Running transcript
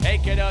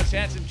kiddos,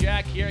 Handsome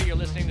Jack here. You're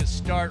listening to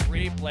Start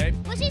Replay.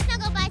 Mushy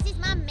Snuggle Bites is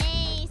my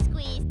main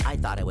squeeze. I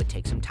thought I would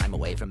take some time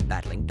away from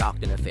battling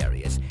Dr.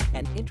 Nefarious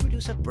and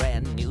introduce a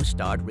brand new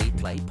Start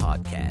Replay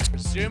podcast.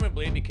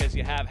 Presumably because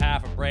you have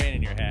half a brain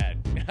in your head.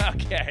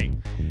 Okay,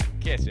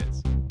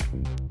 kisses.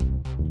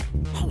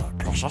 Hello,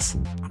 precious,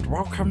 and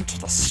welcome to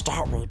the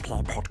Start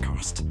Replay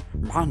podcast.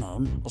 My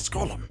name is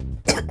Gollum,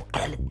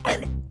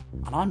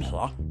 and I'm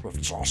here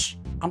with Josh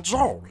and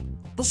Joel.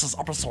 This is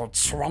episode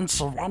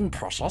 21,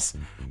 precious.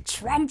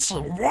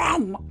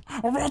 21!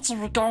 What are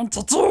we going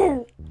to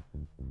do?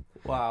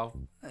 Wow.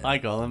 Hi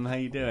Gollum, how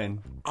you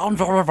doing? I'm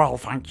very well,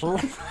 thank you.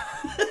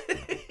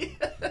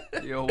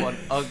 You're one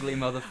ugly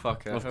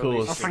motherfucker. Of Oh,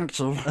 course. thank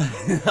you.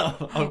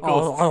 Of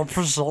course. I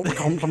appreciate the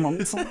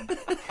compliment.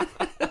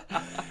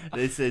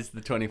 This is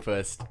the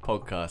 21st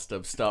podcast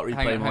of Start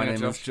Replay. My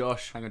name is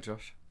Josh. Hang on,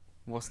 Josh.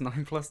 What's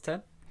 9 plus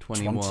 10?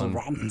 21.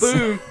 21.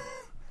 Boom!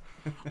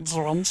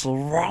 21's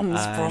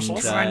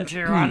precious. And,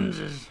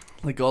 21's.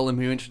 The Gollum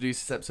who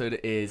introduced this episode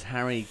is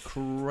Harry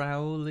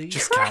Crowley.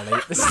 Just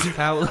Cowley.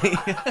 Cowley.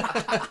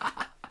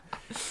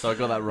 So I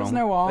got that wrong.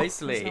 There's no R.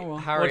 Basically, There's no R.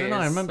 Harry I don't know.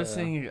 I is, remember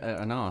seeing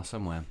an R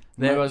somewhere.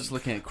 There- Maybe I was just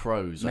looking at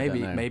crows. I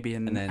don't know. Maybe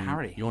in and then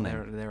Harry. Your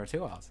name. There are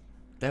two R's.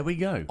 There we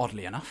go.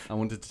 Oddly enough. I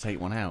wanted to take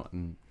one out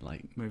and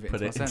like Move it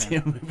put into it my into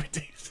surname. move it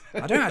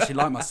into- I don't actually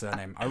like my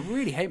surname. I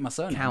really hate my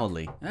surname.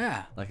 Cowley,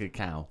 Yeah. like a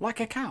cow. Like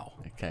a cow.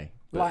 Okay.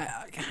 Like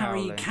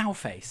Harry Cowley.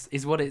 Cowface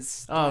is what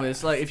it's... Oh,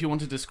 it's like if you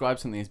want to describe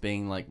something as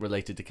being like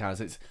related to cows,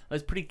 it's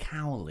pretty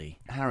cowly.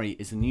 Harry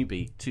is a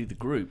newbie to the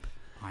group.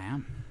 I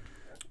am.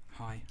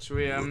 Hi. Should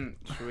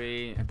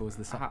we... It was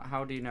the sun.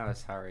 How do you know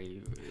us,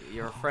 Harry?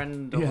 You're a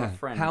friend of a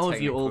friend. How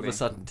have you all of a technically.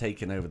 sudden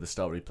taken over the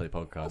Start Replay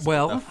podcast?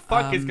 Well, what the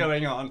fuck is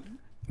going on?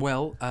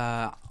 Well,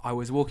 I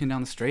was walking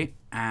down the street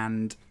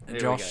and Here we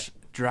Josh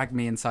dragged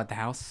me inside the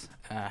house,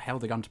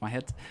 held a gun to my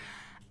head,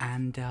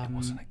 and...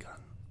 Wasn't a gun.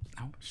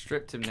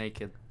 Stripped him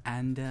naked.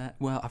 And,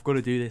 well, I've got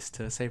to do this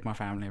to save my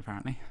family,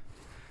 apparently.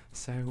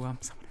 So,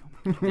 someone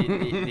help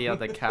me. The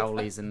other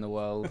Cowleys in the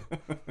world.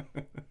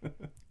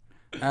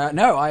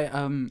 No, I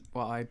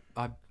where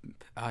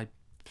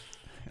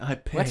to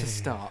pay.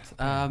 start?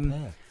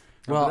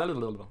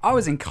 Well, I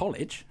was in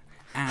college,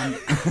 and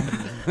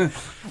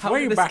way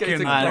did this back go in the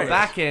to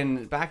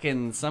day, Back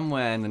in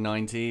somewhere in the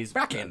 90s,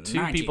 Back in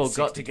two people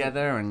got 1962.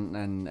 together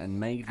and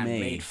made and me.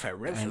 made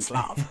ferocious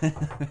love.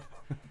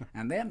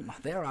 And then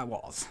there I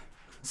was,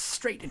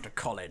 straight into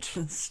college.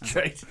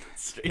 straight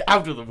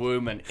out of the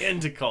womb and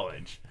into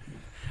college.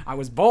 I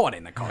was born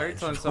in the Every college.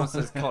 time someone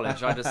says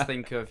college, I just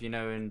think of,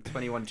 in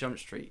 21 Jump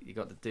Street, you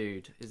got the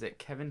dude. Is it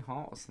Kevin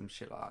Hart or some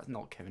shit like that? It's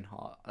not Kevin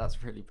Hart.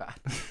 That's really bad.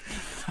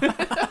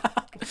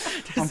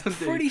 I'm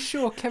pretty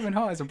sure Kevin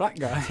Hart is a black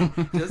guy.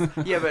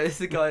 Yeah, but it's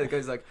the guy that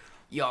goes like,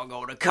 "You're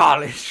going to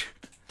college."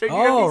 Don't you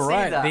Oh, ever see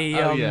right, that?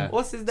 the, yeah.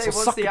 What's his name? So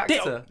What's suck the a dick.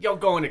 actor? You're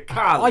going to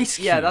college. Ice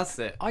Cube. Yeah, that's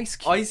it. Ice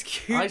Cube. Ice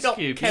Cube. Ice not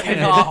Cube. Kevin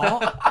Kevin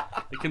Hart.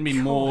 Hart. It can be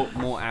more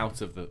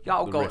out of the.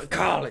 Y'all the go to riff.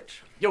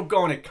 college. You're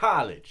going to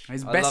college.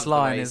 His I best love the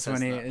line way he is says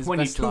when he that. his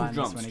 22 best line is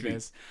Jump when he Street.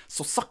 goes,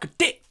 "So suck a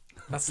dick."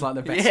 That's like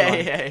the best Yeah,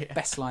 line. yeah.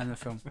 Best line in the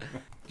film.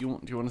 Do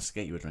you want us to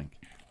get you a drink,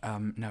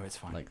 No, it's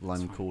fine. like It's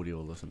lime fine.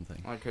 cordial or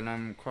something, I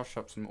can crush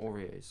up some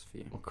Oreos for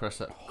you. or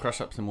crush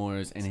up some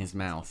Oreos in his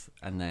mouth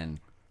and then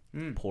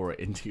pour it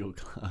into your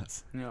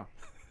glass? Yeah.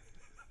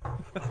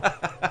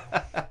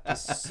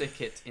 Just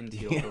sick it into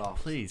your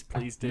glass.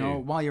 Please do. No,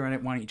 while you're in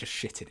it, why don't you just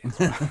shit it in?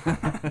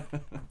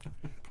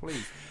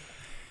 Please.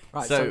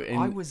 Right, So so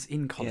I was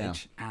in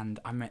college and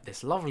I met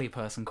this lovely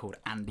person called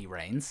Andy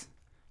Rains,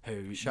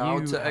 who Shout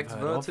out you to have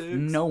heard of. Exvertix.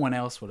 No one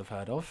else would have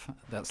heard of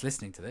that's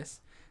listening to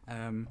this.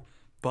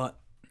 But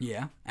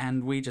yeah,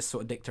 and we just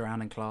sort of dicked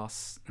around in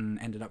class and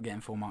ended up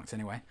getting full marks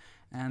anyway.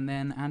 And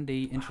then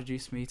Andy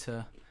introduced me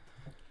to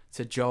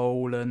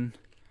Joel and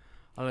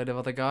a load of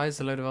other guys,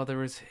 a load of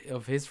others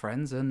of his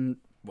friends, and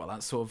well,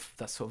 that's sort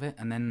of it.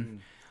 And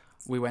then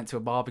we went to a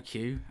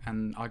barbecue,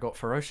 and I got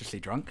ferociously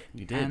drunk.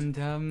 You did.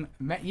 And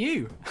met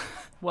you.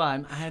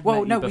 Well, I had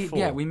Well, met no, you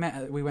before. we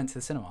met. We went to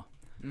the cinema,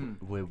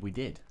 We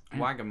did.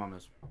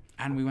 Wagamamas.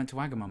 and we went to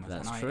Wagamama's.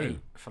 That's and I true. ate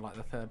for like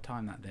the third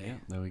time that day. Yeah,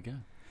 there we go.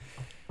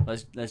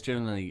 That's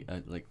generally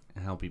like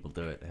how people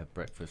do it. They have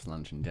breakfast,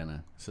 lunch, and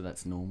dinner. So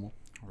that's normal.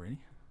 Oh, really?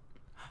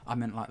 I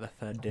meant like the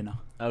third dinner.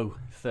 Oh,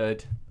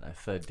 third dinner. The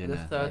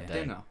third that day.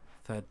 dinner.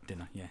 Third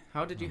dinner, yeah.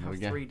 How did you There have we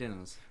go. 3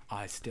 dinners?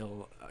 I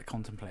still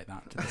contemplate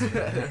that. To this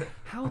day.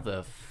 How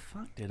the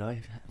fuck did I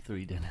have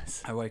 3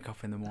 dinners? I wake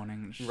up in the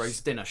morning.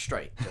 Roast dinner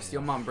straight. Just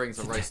your mum brings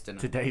a roast dinner.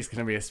 Today's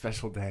gonna be a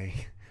special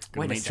day.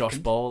 Gonna Wait a meet Josh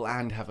second. Bowl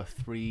and have a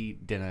 3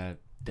 dinner.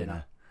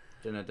 Dinner.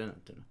 Dinner.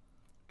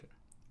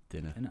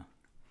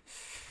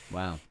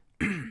 Wow.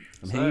 And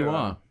So, here you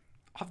are.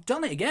 I've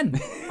done it again.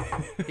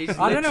 He's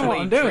I don't know what literally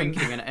I'm doing.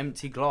 drinking an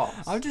empty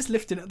glass. I'm just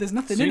lifting it. There's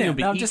nothing Soon in you'll it.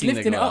 be I'm just eating the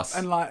lifting it up glass.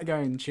 and like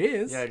going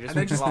cheers, Yeah, just and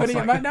then just glass putting it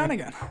like- back down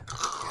again.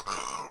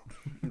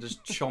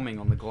 Just chomming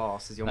on the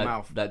glass as your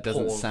mouth. That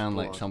doesn't pours sound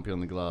like blood. chomping on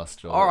the glass,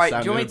 Joel. All right,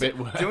 It do you, want sounded me a bit to, do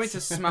you want me worse.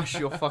 to smash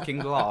your fucking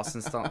glass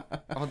and start?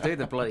 I'll do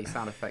the bloody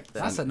sound effect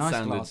then. That's a nice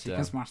sounded, glass. You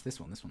can smash this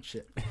one. This one's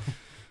shit.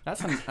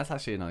 That's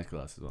actually a nice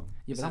glass as well.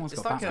 Yeah, but that one's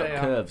It's got like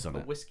Batman. curves on a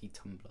it. whiskey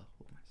tumbler.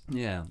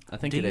 Almost. Yeah, I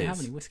think Do it you is. have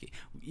any whiskey?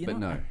 You But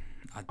know, no.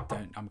 I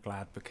don't. I'm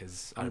glad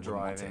because I I'm wouldn't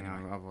want to driving,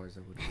 anyway. otherwise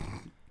I would.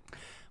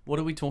 What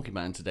are we talking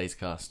about in today's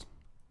cast?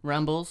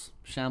 Rambles,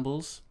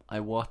 shambles.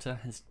 Iwata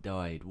has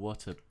died.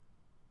 What a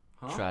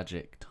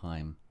tragic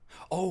time.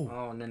 Oh,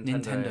 Oh,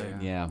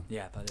 Nintendo. Yeah.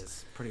 Yeah, that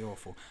is pretty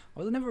awful. I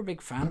was never a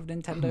big fan of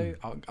Nintendo.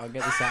 I'll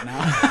get this out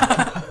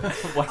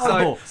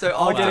now. So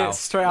I'll get wow. it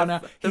straight out now.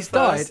 The He's first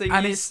died, thing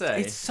and you it's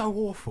say- so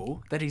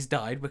awful that he's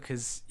died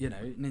because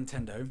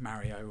Nintendo,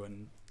 Mario,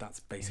 and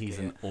that's basically He's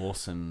an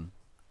awesome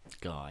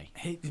guy.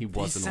 He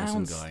was an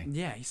sounds, awesome guy.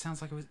 Yeah, he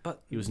sounds like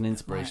but He was an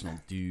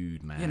inspirational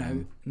dude,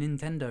 man.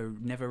 Nintendo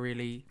never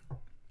really.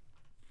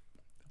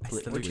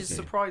 Which is Yeah.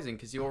 surprising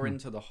because you're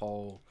into the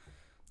whole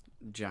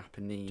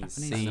Japanese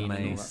scene anime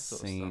and all that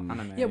sort of scene. stuff.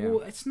 Anime, Yeah,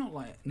 well, it's not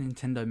like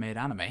Nintendo made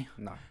anime.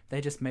 no,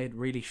 They just made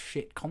really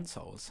shit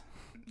consoles.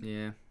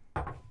 yeah.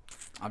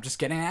 I'm just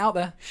getting it out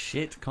there.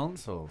 Shit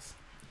consoles.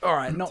 All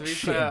right, not To be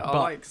shit, fair, I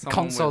but like someone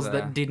consoles with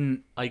that a-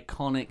 didn't.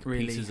 Iconic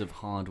Really? pieces of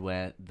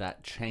hardware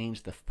that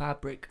changed the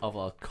fabric of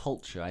our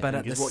culture, I But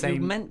think at is the what same,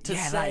 you meant to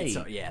yeah, say.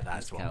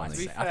 that's what I meant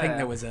to To be say. I think fair,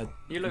 there was a.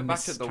 you look back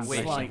at the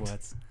mistranslation Wii. of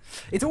words.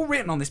 It's all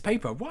written on this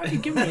paper. Why are you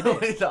giving me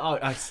this?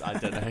 I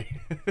don't know.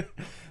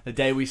 The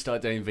day we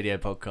start doing video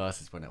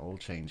podcasts is when it all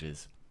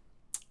changes.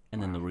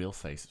 And then the real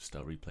face of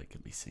Star Replay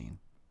can be seen.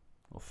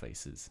 Or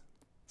faces.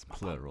 It's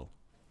plural.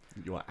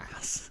 Your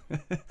ass.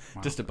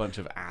 Just a bunch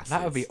of asses.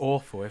 That would be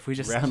awful if we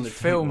just Round the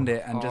filmed table.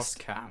 it and Arse just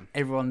cam.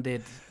 everyone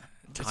did.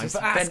 Type Just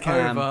of ass bent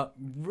cam. over,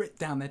 ripped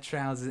down their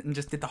trousers, and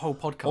just did the whole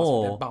podcast with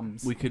Or their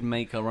bums. we could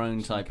make our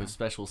own type of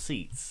special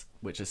seats,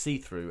 which are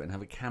see-through, and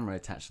have a camera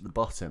attached to the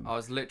bottom. I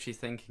was literally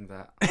thinking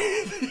that.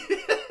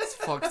 It's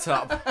fucked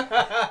up.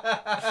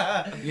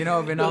 You know,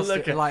 it'd be nice.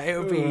 Look To, at- like it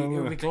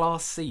would be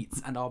glass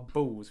seats, and our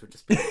balls would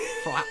just be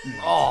flattened.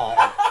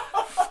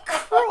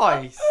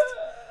 Christ.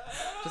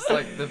 Just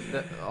like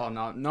the oh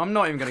no, I'm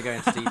not even going to go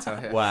into detail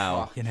here.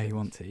 Wow. You know, you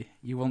want to.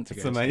 You want to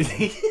It's go.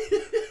 amazing.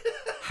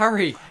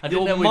 Harry, I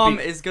didn't know your we'd mum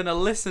be- is going to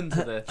listen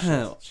to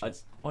this.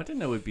 I didn't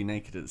know we'd be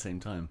naked at the same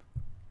time.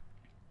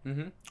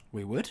 Mm-hmm.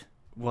 We would.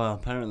 Well,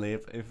 apparently,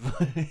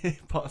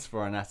 if parts of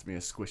our anatomy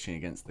are squishing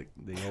against the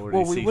already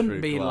Well, we see-through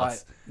wouldn't be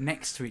glass. like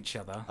next to each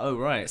other, Oh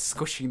right.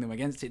 squishing them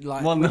against it.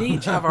 Like Well, we'd no.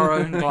 each have our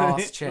own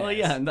glass chairs. Well,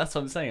 yeah, and that's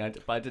what I'm saying.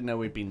 But I didn't know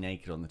we'd be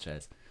naked on the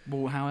chairs.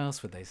 Well, how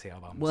else would they see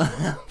our bums?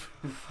 Well,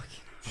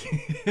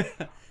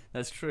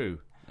 that's true.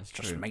 That's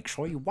Just true. make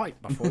sure you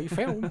wipe before you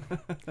film.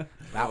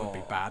 That would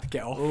be bad.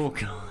 Get off. Oh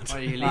god. Oh,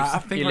 you leave, I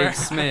think you we're- leave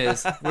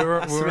smears.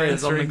 We're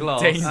Smears on the entering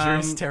glass.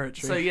 dangerous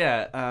territory. So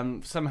yeah,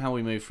 somehow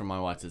we moved from my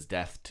wife's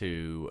death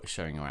to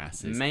showing our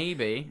asses.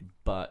 Maybe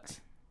But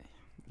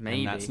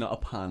and that's not a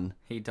pun.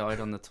 he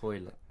died on the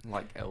toilet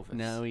like Elvis.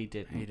 No, he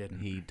didn't. He didn't.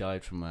 He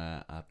died from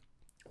a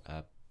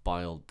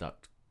bile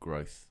duct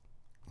growth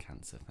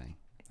cancer thing.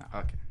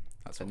 Okay,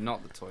 so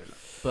not the toilet.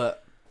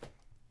 But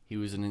he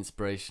was an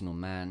inspirational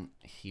man.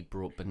 He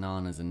brought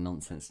bananas and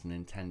nonsense to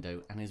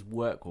Nintendo, and his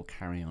work will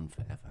carry on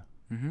forever.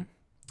 Mm-hmm.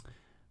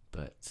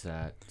 But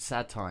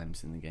sad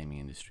times in the gaming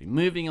industry.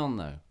 Moving on,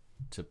 though,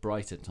 to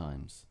brighter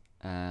times.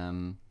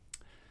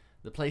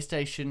 The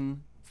PlayStation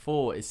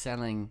 4 is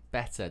selling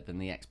better than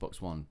the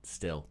Xbox One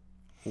still.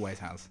 Always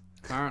has.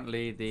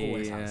 Apparently,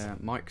 Always has.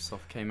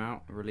 Microsoft came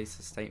out and released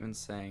a statement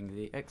saying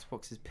the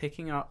Xbox is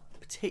picking up,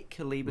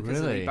 particularly because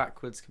of Really? the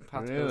backwards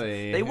compatibility.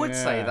 Really? They would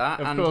say Yeah. that,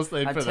 Of and course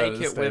they'd I'd put that in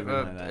take a it with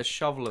statement like that. a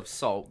shovel of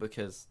salt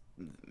because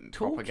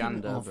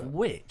propaganda. Talking of but-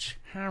 which,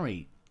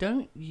 Harry,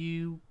 don't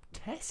you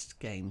test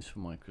games for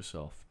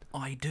Microsoft?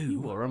 I do.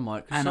 You are a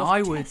Microsoft And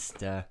I would-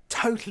 tester.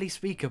 totally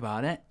speak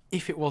about it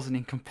if it wasn't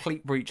in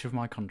complete breach of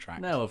my contract.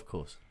 No, of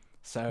course.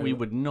 So We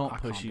would I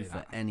not push can't you do for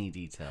that. any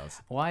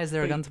details. Why is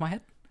there a But- gun to my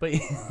head? But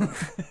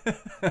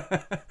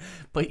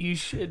but you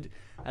should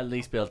at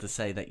least be able to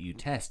say that you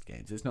test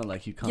games. It's not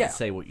like you can't Yeah.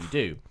 say what you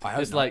do. I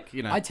hope It's not. like,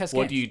 you know, I test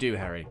what games. do you do,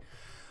 Harry?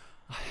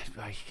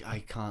 I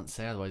can't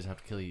say, otherwise I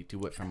have to kill you. Do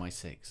what for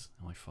MI6?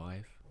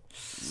 MI5?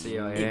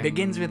 CIA. It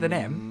begins with an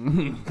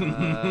M.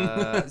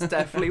 It's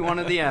definitely one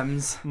of the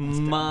M's.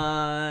 Mike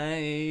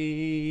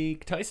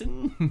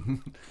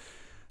Tyson?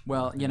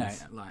 Well, you know,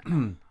 like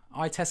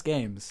I test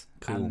games,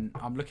 Cool. and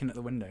I'm looking at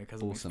the window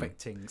because I'm Awesome.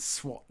 expecting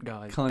SWAT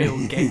guys, Can't Bill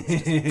you-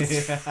 Gates,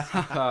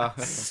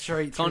 just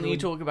straight. Can't through you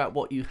the- talk about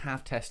what you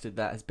have tested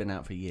that has been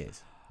out for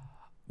years?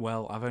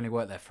 Well, I've only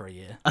worked there for a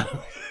year,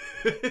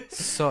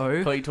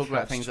 so Can't you talk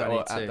about things that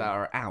are, 22. that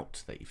are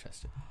out that you've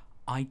tested?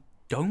 I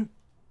don't.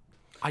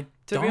 I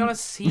To be don't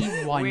honest, see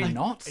why we-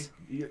 not.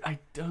 I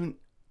don't.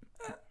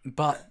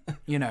 But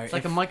you know, It's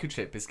like a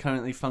microchip is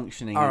currently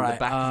functioning All in the right,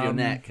 back of your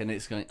neck, and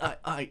it's going.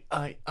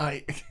 I.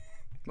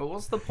 But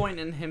what's the point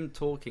in him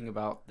talking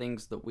about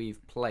things that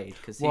we've played?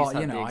 Because he's well,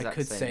 had you know, the I exact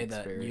could same say that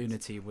experience.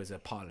 Unity was a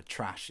pile of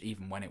trash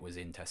even when it was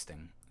in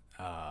testing.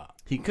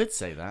 He could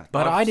say that,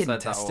 But I've I said didn't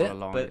that test all it.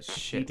 along. but It's he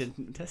shit.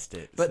 didn't test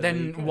it. But so there you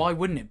then go. why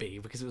wouldn't it be?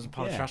 Because it was a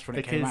pile of Yeah, trash when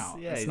it came because- out.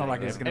 yeah, It's not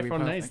like it's exactly. going to be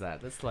Everyone perfect. knows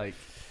that.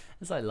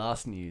 That's like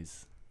last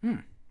news.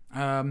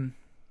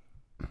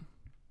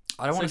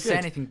 I don't So want to say good.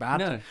 anything bad.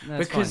 No,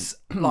 it's because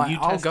fine. like You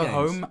I'll test go games.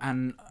 home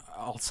and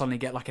I'll suddenly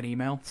get like an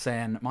email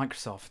saying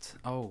Microsoft,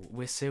 oh,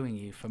 we're suing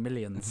you for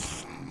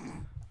millions.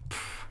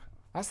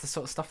 That's the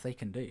sort of stuff they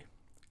can do.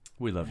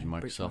 We love you,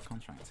 Breach my Microsoft.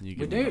 contract. You We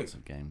give me do. lots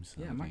of games.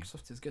 Yeah, love you.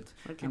 Microsoft is good.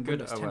 Like a And good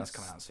Windows 10 is OS.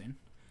 coming out soon.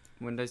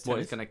 Windows 10 What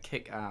is is? going to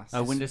kick ass.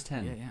 Oh, Windows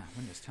 10. Yeah,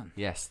 Windows 10.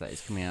 Yes, that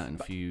is coming out in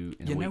a few.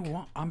 In You a know week.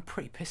 what? I'm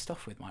pretty pissed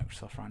off with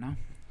Microsoft right now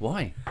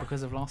Why?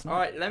 because of last night. All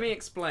right, let me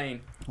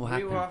explain. What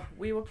happened?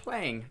 We were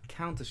playing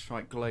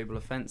Counter-Strike Global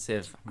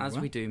Offensive as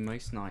were? we do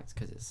most nights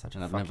because it's such a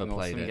And I've fucking never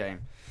played awesome it. game.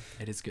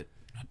 It is good.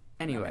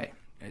 Anyway,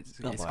 It's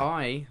Not it's bad.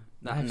 I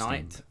that have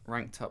night Steam.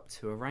 ranked up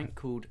to a rank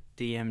called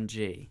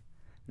DMG.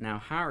 Now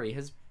Harry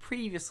has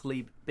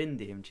previously been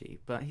DMG,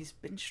 but he's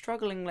been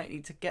struggling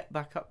lately to get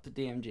back up to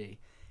DMG.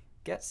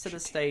 Gets to the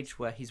stage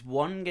where he's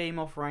one game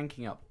off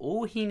ranking up.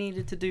 All he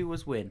needed to do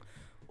was win.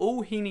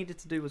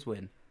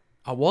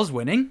 I was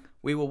winning.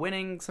 We were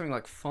winning something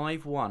like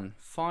 5-1,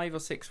 5 or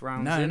 6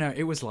 rounds. No, in. no,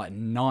 it was like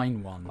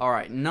 9-1. All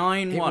right,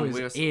 9-1. It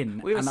We was were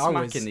in, We were and I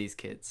smacking was- these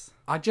kids.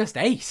 I just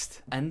aced.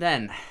 And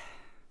then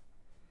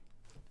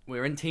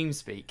we're in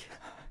TeamSpeak.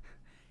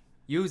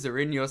 User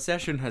in your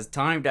session has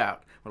timed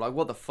out. We're like,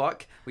 what the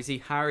fuck? We see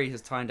Harry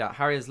has timed out.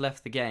 Harry has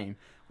left the game.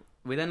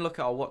 We then look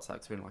at our WhatsApp,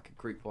 'cause we're in like a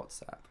group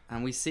WhatsApp,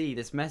 and we see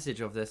this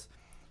message of this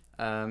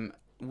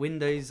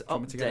Windows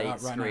want me to get it update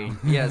up right screen.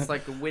 now? Yeah, it's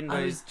like a I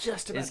Windows was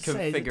just about is to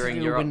say, is it to configuring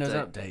do your with Windows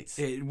update.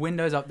 updates.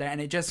 Windows up there,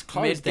 and it just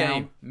closed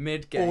down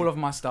mid-game. all of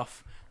my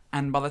stuff.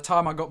 And by the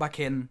time I got back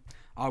in,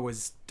 I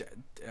was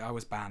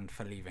banned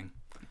for leaving.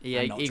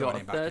 Yeah, and not he got a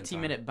joining back in time.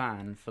 30-minute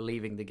ban for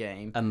leaving the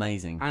game.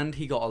 Amazing. And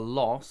he got a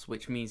loss,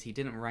 which means he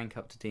didn't rank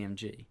up to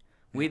DMG.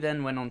 We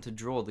then went on to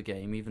draw the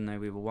game, even though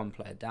we were one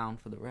player down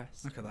for the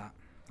rest. Look at that.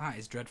 That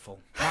is dreadful.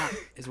 That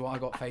is what I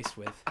got faced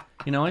with.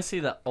 You know, I see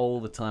that all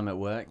the time at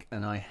work,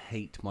 and I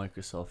hate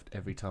Microsoft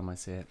every time I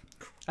see it.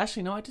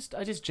 Actually, no, I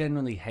just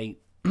generally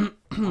hate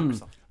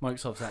Microsoft.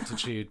 Microsoft's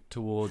attitude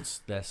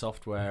towards their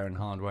software and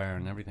hardware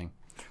and everything.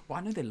 Well,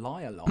 I know they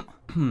lie a lot.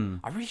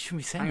 I really shouldn't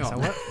be saying Hang this.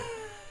 on.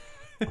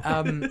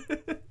 I work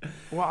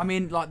well, I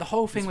mean, like the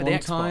whole thing with the One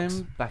Xbox.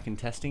 time back in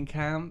testing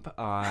camp,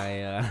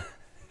 I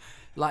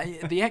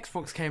Like the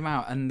Xbox came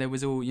out and there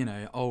was all,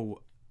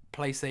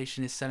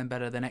 PlayStation is selling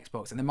better than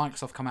Xbox, and then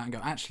Microsoft come out and go,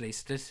 actually,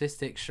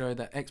 statistics show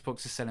that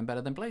Xbox is selling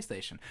better than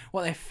PlayStation.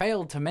 What they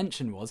failed to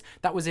mention was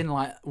that was in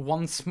like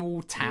one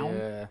small town,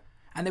 Yeah.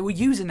 and they were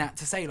using that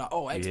to say like,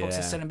 oh, Xbox Yeah.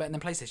 is selling better than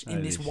PlayStation in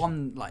Holy this shit.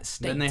 one like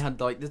state. Then they had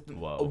like this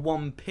Whoa. a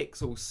 1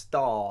 pixel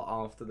star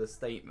after the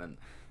statement,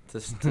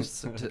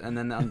 and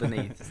then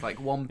underneath it's like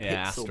 1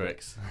 yeah, pixel.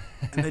 asterisks.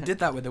 And they did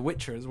that with The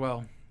Witcher as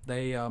well.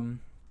 They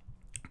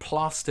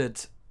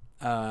plastered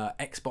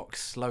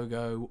Xbox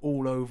logo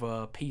all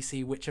over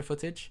PC Witcher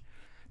footage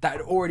that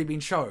had already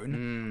been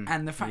shown,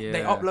 and the fact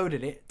they yeah.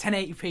 uploaded it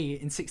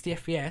 1080p in 60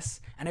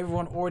 FPS, and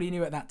everyone already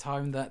knew at that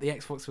time that the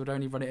Xbox would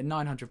only run it at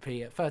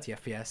 900p at 30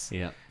 FPS,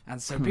 Yeah,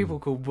 and so people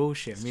called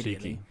bullshit It's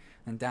immediately. cheeky.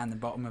 And down the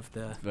bottom of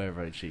the very,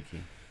 very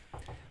cheeky.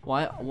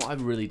 What I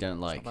really don't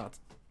like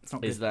it's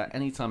not is good. that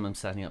anytime I'm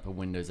setting up a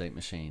Windows 8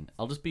 machine,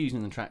 I'll just be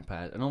using the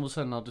trackpad, and all of a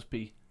sudden I'll just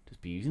be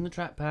using the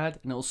trackpad,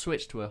 and it'll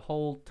switch to a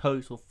whole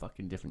total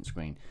fucking different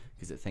screen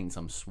because it thinks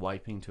I'm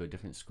swiping to a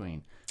different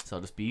screen. So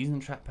I'll just be using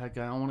the trackpad,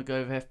 going, I want to go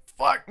over here.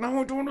 Fuck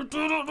no, I don't want to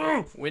do that.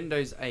 No.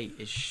 Windows 8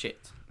 is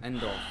shit.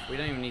 End of. We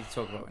don't even need to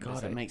talk about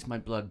Windows God, 8. it makes my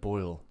blood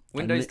boil.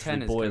 Windows I'm literally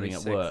 10 is gonna boiling be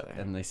at sick, work,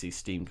 though. and they see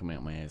steam coming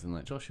out my ears, and they're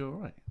like, Josh, you're all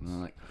right. And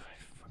I'm like,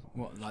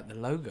 What, like the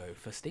logo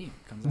for Steam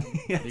comes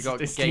out? You got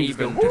this Gabe Steam's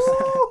and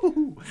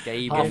going,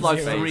 Gabe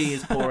Half-Life in 3 space.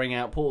 is pouring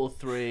out, Portal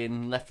 3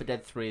 and Left 4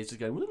 Dead 3 is just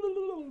going.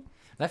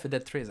 Left 4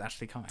 Dead 3 is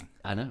actually coming.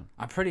 I know.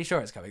 I'm pretty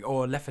sure it's coming.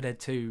 Or Left 4 Dead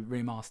 2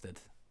 remastered.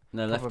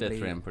 No, Left 4 Dead Probably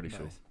 3, I'm pretty sure.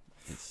 both.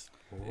 It's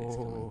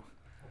Oh.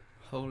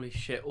 Holy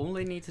shit! All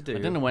they need to do. I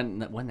don't know when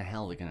the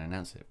hell they're going to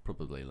announce it.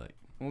 Probably like.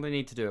 All they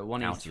need to do at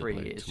Out of the 1E3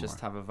 blue is just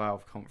tomorrow. have a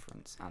Valve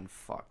conference and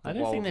fuck. The I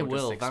don't think they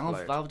world will. just Valve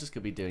explode. just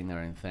could be doing their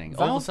own thing.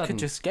 All of a Valve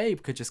sudden,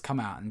 Gabe could just come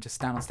out and just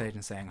stand on stage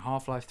and saying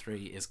Half-Life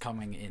 3 is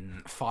coming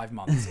in 5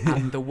 months,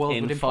 and the world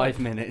in would implode. 5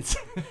 minutes.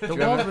 The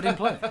world would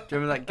implode. Do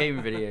you remember that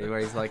game video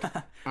where he's like,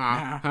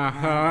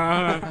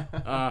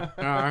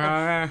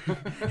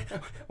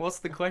 what's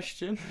the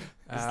question?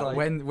 It's like-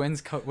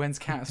 When's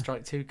Counter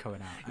Strike 2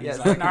 coming out? And Yeah, he's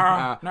it's like,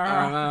 like,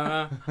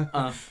 no.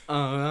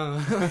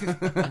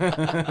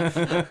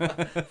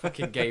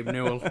 fucking Gabe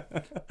Newell.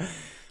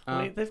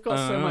 They've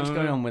got so much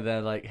going on with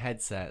their like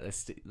headset,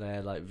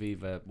 their like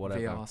Viva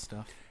whatever, VR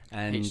stuff.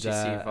 and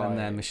HTC and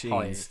their Vive, machines,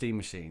 Hive. Steam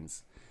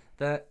machines.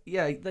 That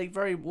they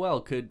very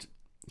well could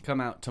come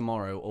out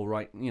tomorrow or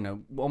 1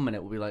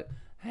 minute we'll be like,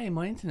 hey,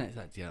 my internet's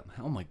acting up.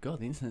 Oh my god,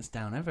 the internet's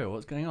down everywhere.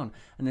 What's going on?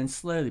 And then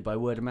slowly by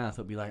word of mouth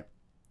it'll be like,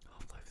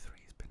 Half-Life 3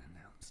 has been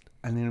announced,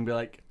 and then it'll be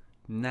like,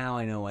 now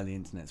I know why the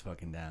internet's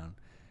fucking down.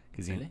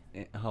 Because Really?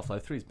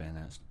 Half-Life 3's been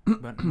announced.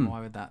 But why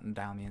would that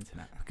down the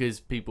internet? Because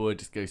people would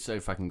just go so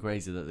fucking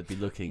crazy that they'd be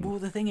looking. Well,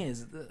 the thing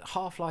is,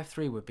 Half-Life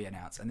 3 would be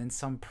announced, and then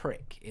some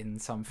prick in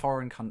some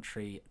foreign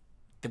country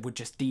that would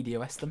just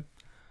DDoS them.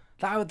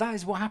 That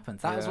is what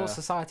happens. That is what Yeah.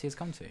 society has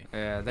come to.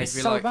 Yeah, they'd It's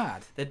be so like,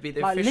 bad. There'd be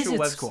the Like official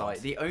Lizard website, Squad.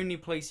 the only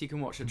place you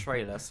can watch a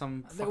trailer.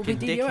 Some That would be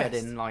fucking dickhead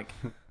DOS. in like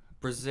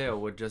Brazil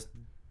would just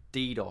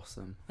DDoS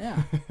them.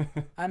 Yeah,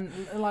 and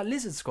like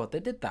Lizard Squad, they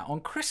did that on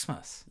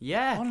Christmas.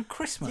 Yeah, On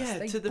Christmas, Yeah,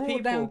 they to the brought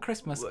people, down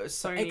Christmas,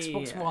 Sony,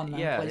 Xbox One and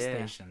yeah,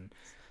 PlayStation.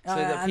 So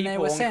that and they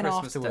people were on saying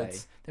Christmas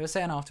afterwards,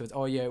 Day-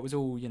 oh yeah, it was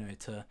all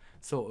to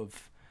sort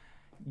of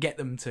get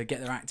them to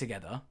get their act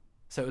together.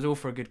 So it was all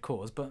for a good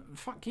cause. But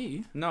fuck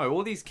you, No,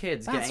 all these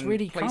kids That's getting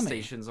really crummy.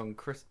 PlayStations on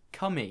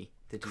Cummy.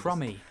 Did you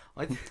crummy.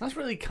 That's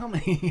really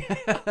cummy.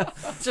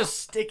 It's just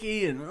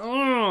sticky and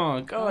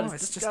oh god, Oh,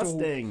 it's it's just all-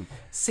 disgusting.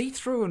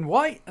 See-through and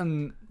white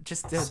and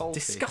just a Salty.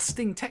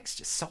 disgusting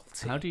texture,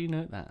 salty. How do you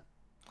know that?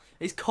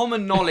 It's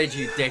common knowledge,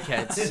 you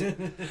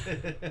dickheads.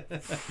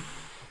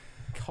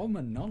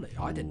 Common knowledge.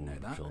 I didn't know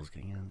that. Phil's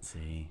getting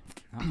antsy.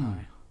 Uh-oh.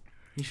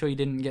 You sure you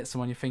didn't get some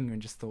on your finger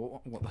and just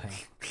thought, what the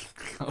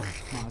hell?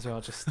 Might as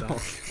well just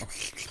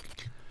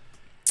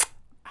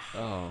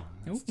Oh,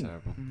 that's Ooh.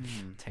 terrible.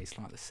 taste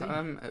like the sea.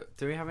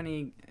 Do we have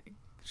any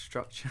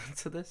structure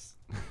to this?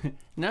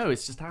 No,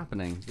 it's just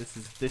happening.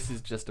 This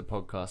is just a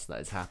podcast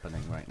that is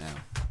happening right now.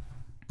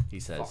 He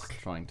says, Fuck.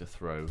 trying to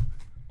throw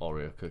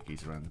Oreo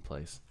cookies around the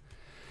place.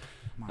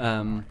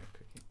 My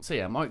So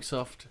yeah,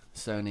 Microsoft,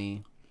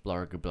 Sony,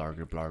 blarga,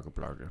 blarga, blarga,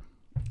 blarga.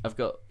 I've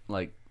got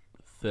like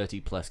 30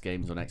 plus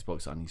games on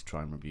Xbox I need to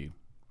try and review.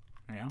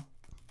 yeah.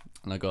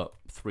 And I got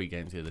 3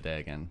 games the other day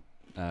again.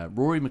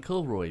 Rory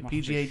McIlroy, Must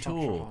be PGA such a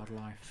Tour, hard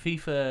life.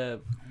 FIFA.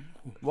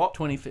 What?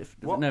 25th?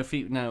 What? No,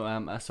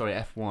 sorry,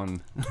 F1.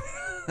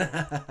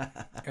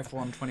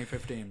 F1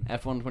 2015.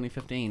 F1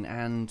 2015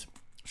 and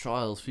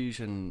Trials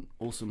Fusion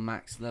Awesome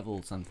Max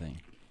Level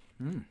something.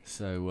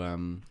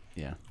 So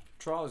yeah,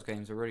 Trials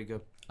games are really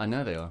good. I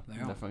know they are. They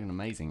They're are. fucking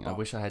amazing. I But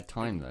wish I had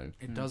time though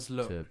It does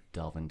look to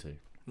delve into.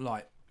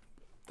 like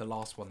the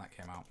last one that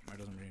came out. It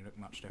doesn't really look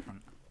much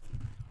different.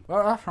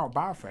 Well, that's not a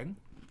bad thing.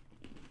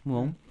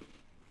 Well,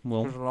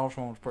 Because the last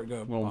one was pretty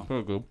good. but,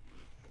 very good.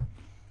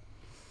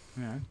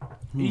 you know.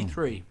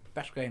 E3.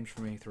 Best games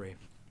from E3.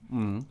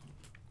 Mm.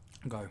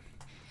 Go.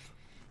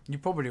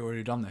 You've probably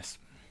already done this.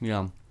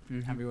 Yeah.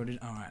 Have you already?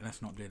 All right,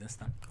 let's not do this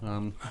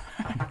then.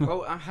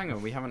 Well, hang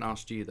on, we haven't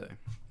asked you though.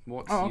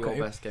 What's Oh, your okay.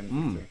 best game?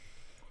 Mm. of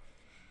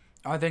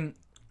I think,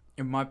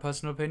 in my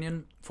personal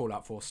opinion,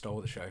 Fallout 4 stole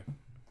the show.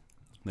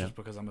 Yeah. Just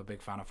because I'm a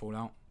big fan of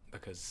Fallout.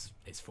 Because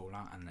it's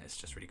Fallout and it's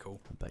just really cool.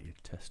 I bet you're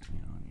testing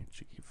it on you,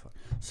 cheeky fuck.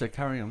 So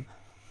carry on.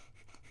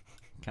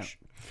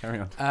 Carry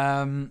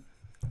on.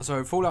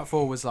 So Fallout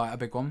 4 was like a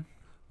big one.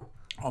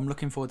 I'm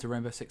looking forward to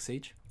Rainbow Six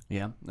Siege.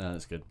 Yeah, no,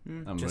 that's good.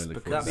 I'm Just really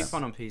because- cool. That'd be That.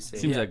 fun on PC.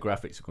 Seems Yeah. like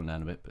graphics have gone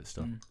down a bit, but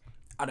still.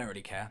 I don't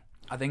really care.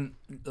 I think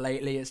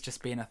lately it's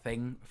just been a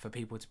thing for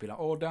people to be like,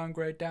 oh,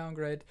 downgrade.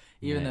 Even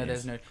Yeah, though it there's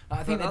is. no...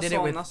 I think But they did that's it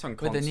on- with that's on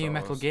the new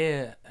Metal consoles.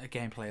 Gear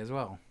gameplay as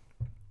well.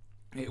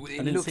 It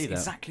didn't looks see that.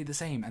 exactly the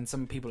same, and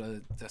some people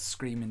are just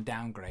screaming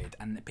downgrade,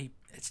 and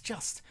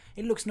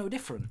it looks no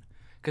different.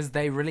 Because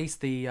they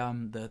released the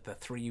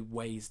 3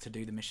 ways to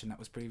do the mission that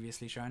was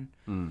previously shown.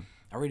 I'm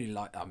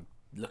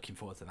looking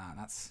forward to that.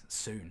 That's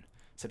soon.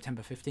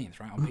 September 15th,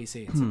 right? On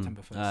PC and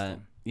September 1st.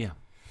 Yeah,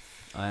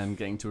 I am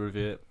getting to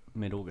review it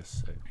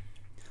mid-August, so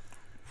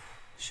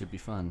should be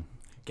fun.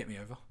 Get me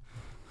over.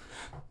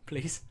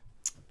 Please.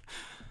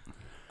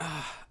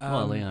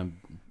 Well, yeah,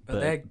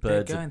 But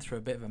they're going through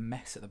a bit of a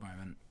mess at the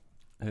moment.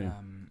 Who?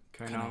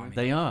 Konami.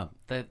 They are.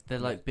 They're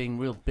like being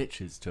real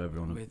bitches to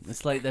everyone. With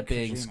It's like they're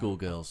being Kojima.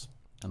 schoolgirls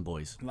and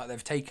boys. Like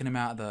they've taken him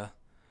out of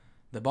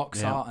the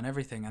box Yeah. art and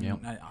everything, and Yeah.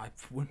 I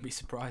wouldn't be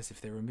surprised if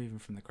they remove him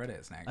from the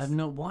credits next. I have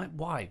no why. Who?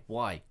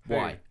 Why?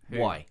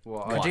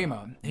 What?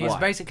 Kojima, he's Why?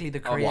 basically the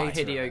Oh, creator. what,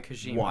 Hideo of it.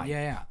 Kojima. Why?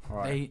 Yeah.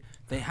 Right.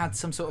 They had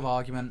some sort of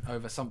argument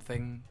over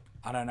something.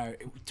 I don't know.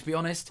 To be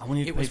honest, I want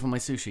you to it pay was for my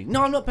sushi.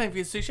 No, I'm not paying for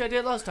your sushi. I did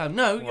it last time.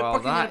 No, you're Well,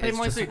 fucking gonna that pay is for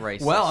my just sushi.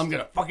 racist. Well, I'm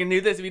gonna fucking do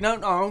this if you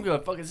don't. Oh, I'm gonna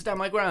fucking stand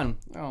my ground.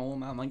 Oh,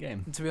 I'm out of my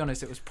game. to be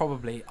honest, it was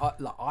probably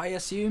I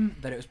assume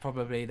that it was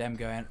probably them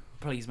going,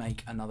 please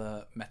make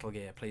another Metal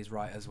Gear, please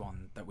write us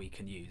one that we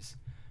can use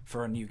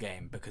for a new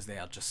game, because they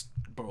are just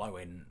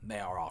blowing. They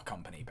are our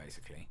company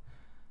basically.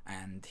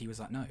 And he was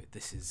like, no,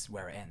 this is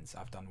where it ends.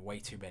 I've done way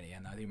too many,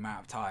 and the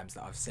amount of times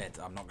that I've said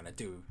I'm not going to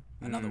do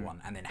another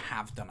one and then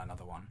have done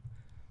another one,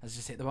 has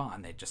just hit the bar,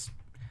 and they just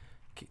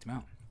kicked him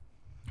out.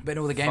 But in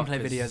all the gameplay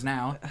Fuckers. videos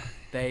now,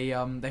 they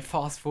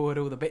fast forward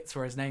all the bits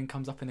where his name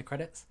comes up in the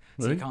credits,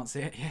 so Really? you can't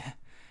see it. Yeah,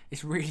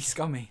 it's really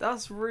scummy.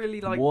 That's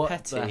really like what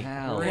petty. the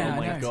hell? Yeah, oh I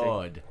my know.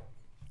 god.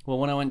 Well,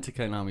 when I went to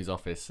Konami's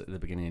office at the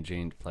beginning of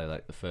June to play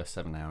like the first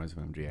 7 hours of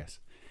MGS,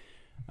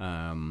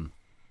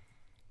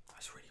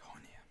 That's really hot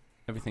in here.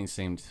 everything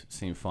seemed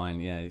fine.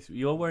 Yeah,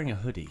 you're wearing a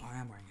hoodie. I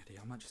am wearing a hoodie.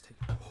 I might just take.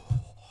 Oh,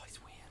 it's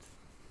weird.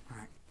 All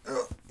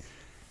right.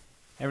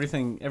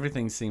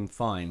 Everything seemed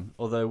fine.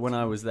 Although when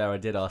I was there, I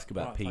did ask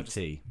about Right, I just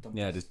PT. dump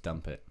Yeah, this. just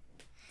dump it.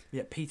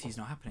 Yeah, PT's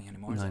not happening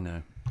anymore. Is I it?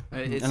 know.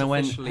 It's And I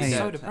went, officially hey, It's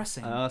dead. so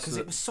depressing I asked because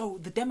the- it was so.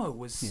 The demo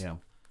was. Yeah.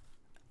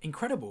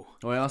 incredible.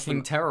 Well, I asked Fucking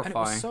them. terrifying.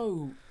 And it was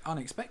so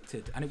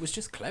unexpected, and it was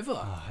just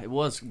clever. It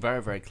was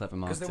very, very clever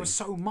marketing. Because there was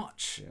so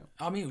much. Yeah.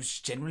 I mean, it was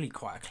generally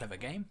quite a clever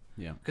game.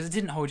 Yeah. Because it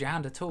didn't hold your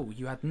hand at all.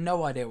 You had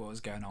no idea what was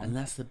going on. And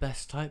that's the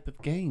best type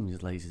of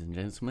games, ladies and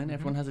gentlemen.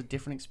 Everyone has a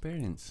different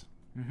experience.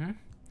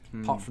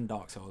 Apart from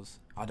Dark Souls.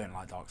 I don't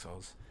like Dark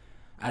Souls.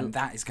 And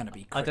that is going to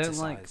be I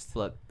criticised.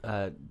 don't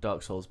like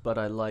Dark Souls, but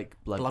I like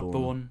Bloodborne.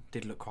 Bloodborne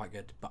did look quite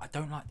good. But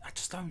I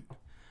just don't.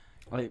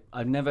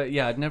 I'd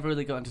never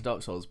really got into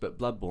Dark Souls, but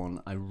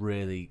Bloodborne, I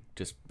really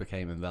just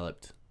became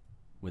enveloped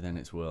within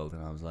its world,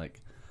 and I was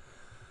like,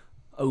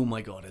 oh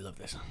my god, I love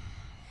this.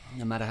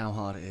 No matter how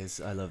hard it is,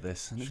 I love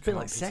this. And it's a bit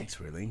like sex,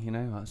 really, you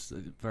know? It's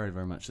very,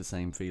 very much the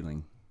same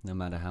feeling. No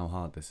matter how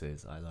hard this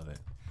is, I love it.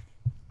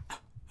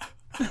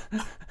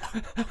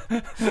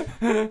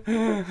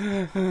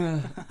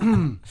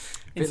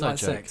 Bit like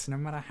sex. No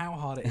matter how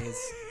hard it is,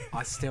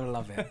 I still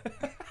love it.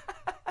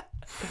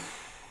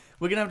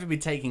 We're going to have to be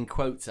taking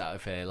quotes out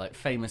of here, like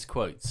famous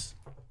quotes.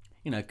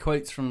 You know,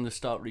 quotes from the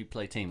Start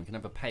Replay team. We can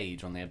have a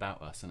page on the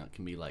About Us, and it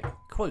can be like,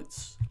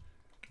 quotes.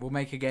 We'll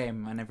make a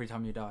game, and every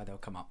time you die, they'll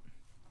come up.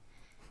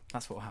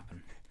 That's what will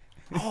happen.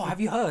 Oh,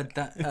 have you heard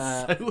that?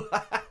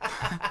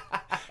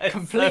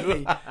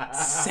 Completely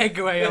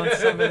segue on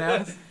something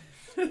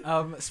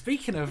else.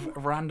 Speaking of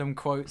random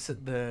quotes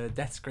at the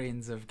death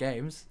screens of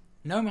games,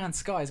 No Man's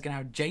Sky is going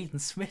to have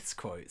Jaden Smith's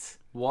quotes.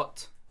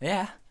 What?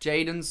 Yeah,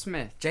 Jaden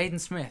Smith. Jaden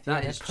Smith.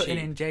 That Yeah, is they're putting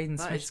cheap. in Jaden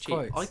That Smith's is cheap.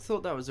 quotes. I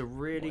thought that was a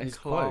really What is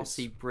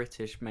classy quotes?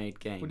 British-made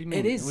game. What do you mean?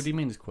 It is. What do you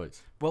mean as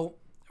quotes? Well,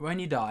 when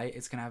you die,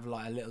 it's going to have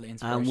like a little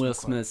inspiration. I'm Will quote.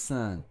 Smith's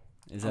son.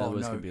 Is that Oh what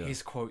it's no, going to be like?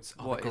 his quotes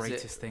are What the is it?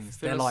 greatest things.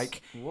 Fill They're us-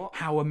 like, what?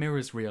 how a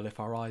mirror's real if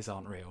our eyes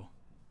aren't real.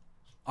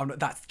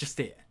 That's just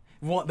it.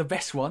 What the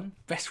best one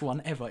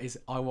ever is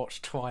I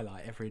watch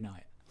Twilight every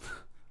night.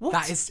 What?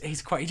 That is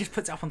his quote. He just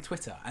puts it up on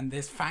Twitter, and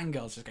there's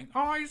fangirls just going,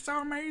 "Oh, he's so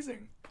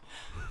amazing,"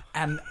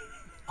 and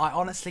I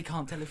honestly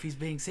can't tell if he's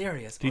being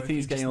serious. Do you or if think he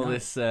he's getting just all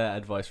knows. this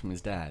advice from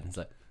his dad? It's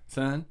like,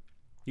 son,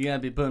 you gotta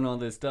be putting all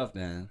this stuff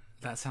down.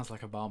 That sounds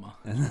like Obama.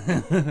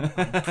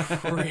 I'm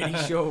pretty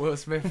sure Will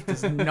Smith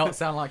does not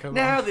sound like Obama.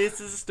 Now this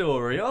is a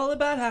story all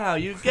about how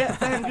you get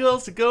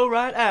fangirls to go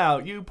right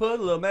out. You put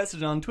a little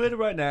message on Twitter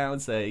right now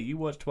and say you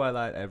watch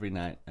Twilight every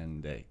night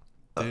and day.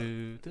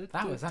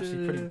 That was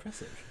actually pretty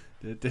impressive.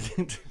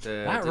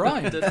 That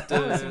rhymed. That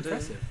was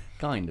impressive.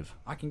 Kind of.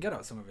 I can get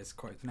out some of his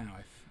quotes now.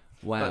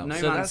 Wow. But No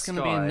so Man's that's going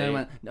to be in No Sky,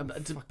 Man. No,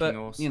 but fucking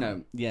you awesome.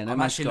 know, yeah, No I'm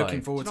Man's actually Sky.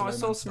 looking forward You know, I to.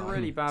 saw some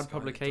really bad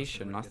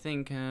publication. I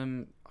think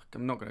I'm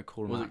not going to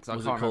call them Was that it, because I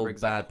was can't it remember called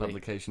exactly.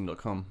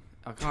 badpublication.com?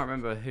 I can't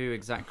remember who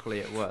exactly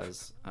it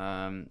was.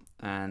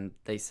 And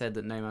they said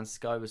that No Man's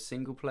Sky was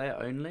single player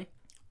only.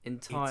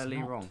 Entirely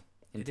not. wrong.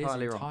 It is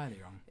Entirely wrong. entirely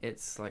wrong.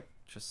 It's like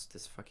just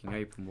this fucking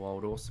open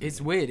world awesome.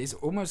 It's weird. It's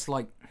almost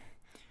like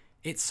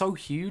it's so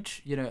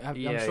huge. You know, I'm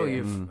Yeah, sure yeah.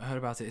 you've heard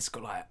about it. It's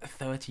got like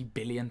 30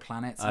 billion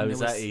planets. I and was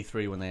there at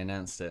E3 when they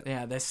announced it.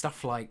 Yeah, there's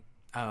stuff like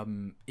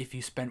if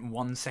you spent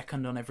 1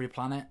 second on every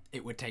planet,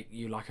 it would take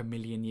you like 1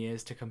 million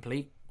years to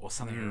complete, or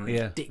something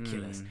Yeah.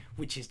 ridiculous,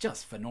 which is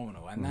just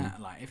phenomenal. And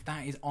that, like, if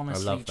that is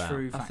honestly love that.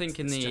 true, I fact, think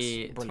in it's the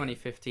just brilliant.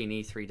 2015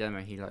 E3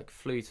 demo, he like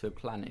flew to a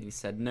planet. And he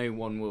said no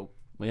one will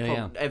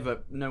Yeah,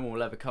 no one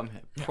will ever come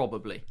here,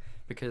 probably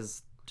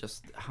because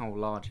just how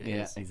large it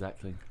is. yeah,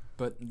 exactly.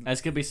 But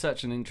It's going to be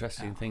such an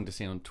interesting thing to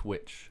see on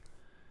Twitch.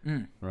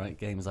 Right,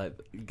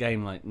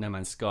 game like No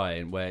Man's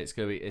Sky, where it's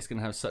going to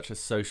have such a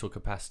social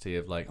capacity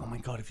of like, oh my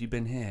god, have you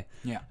been here?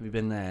 yeah, Have you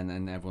been there?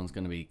 And everyone's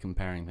going to be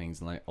comparing things,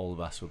 and like all of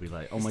us will be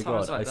like, oh It's my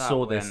times god, like I that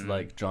saw this when-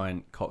 like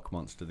giant cock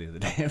monster the other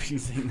day. Have you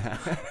seen that?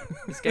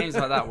 It's games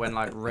like that when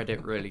like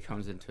Reddit really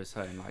comes into its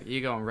own. Like you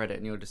go on Reddit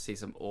and you'll just see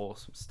some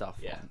awesome stuff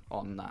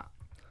on that.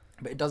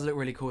 but it does look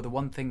really cool. The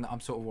one thing that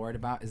I'm sort of worried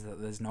about is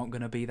that there's not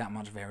going to be that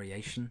much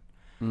variation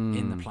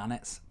in the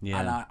planets, Yeah.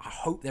 and I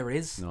hope there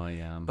is. No,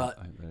 yeah, But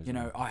you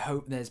know, I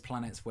hope there's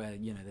planets where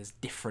there's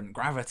different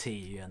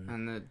gravity and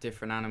And the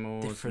different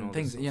animals, and all different this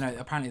things. sort You of know,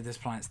 stuff. apparently there's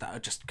planets that are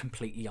just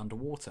completely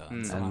underwater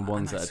and, stuff And like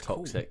ones that that's are cool.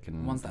 toxic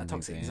and ones that are things,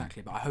 toxic, yeah.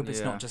 exactly. But I hope it's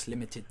Yeah. not just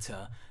limited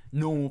to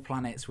normal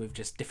planets with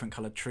just different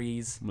coloured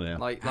trees. yeah.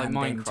 Like and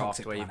then Minecraft,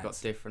 toxic where you've got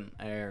planets. different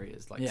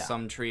areas. Like Yeah.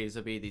 some trees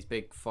will be these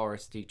big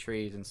foresty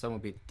trees, and some will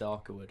be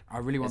darker wood. I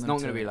really want It's them not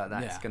to going to be like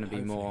that. yeah, It's going to be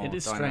hopefully. more. It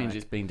is dynamic. strange.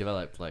 It's being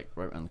developed like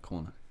right around the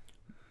corner.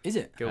 Is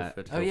it?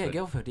 Guildford. Oh yeah,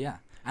 Guildford, yeah.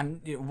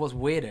 And what's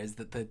weirder is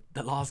that the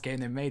last game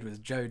they made was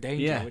Joe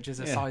Danger, Yeah, which is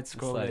a yeah,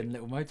 side-scrolling it's like-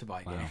 little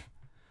motorbike game.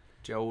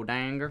 Joe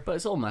Danger. But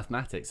it's all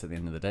mathematics at the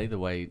end of the day. The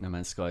way No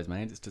Man's Sky is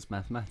made, it's just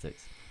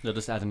mathematics. They'll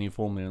just add a new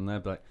formula in there,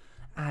 but like,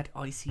 add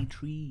icy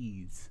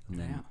trees, and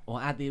then, Yeah.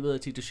 or add the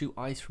ability to shoot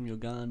ice from your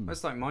gun.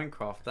 It's like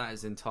Minecraft. That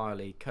is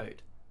entirely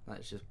code.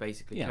 That's just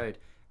basically Yeah. code.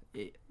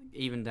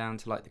 Even down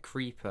to like the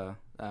creeper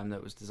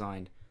that was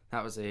designed.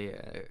 That was an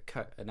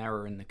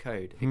error in the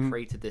code. It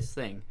created this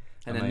thing,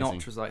 and then Amazing.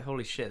 Notch was like,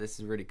 "Holy shit, this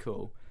is really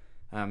cool."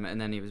 And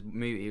then he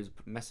was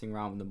messing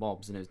around with the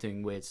mobs, and it was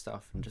doing weird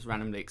stuff and just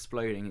randomly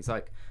exploding. He's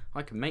like,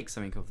 "I can make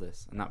something of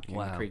this," and that became a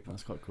Wow, creeper.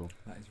 that's quite cool.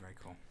 That is very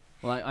cool.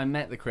 Well, I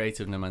met the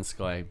creator of No Man's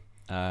Sky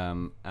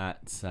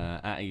at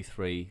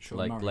E3, Sean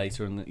like Murray.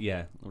 later in the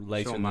Sean in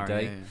the Murray,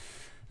 day.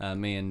 yeah.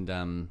 Me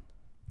and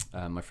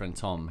my friend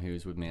Tom, who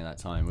was with me at that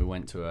time, we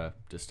went to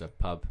just a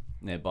pub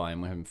nearby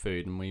and we're having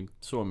food, and we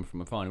saw him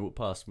from afar and he walked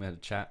past and we had a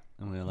chat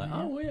and we were like,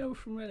 oh yeah, we're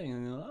from Reading,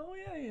 and they were like, oh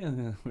yeah.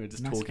 And we were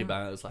just Nice talking guy.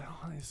 about it. It was like,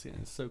 oh, it's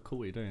so cool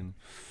what you're doing.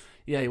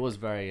 Yeah, he was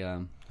very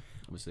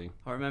obviously.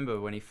 I remember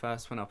when he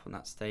first went up on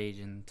that stage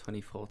in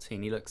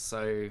 2014. He looked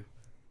so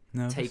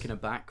No. taken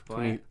aback by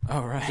 20, it.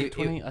 Oh right. It-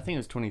 20 I think it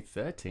was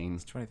 2013.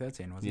 It's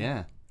 2013, wasn't it?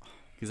 Yeah,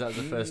 because that was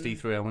the first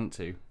E3 I went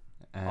to,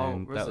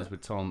 and was that was it?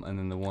 with Tom, and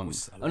then the one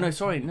was a oh no, long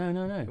sorry, time.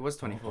 no. It was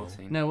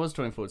 2014. No, it was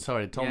 2014.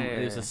 Sorry, Tom. Yeah,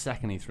 It was yeah. the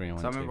second E3 I went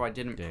So I remember to. I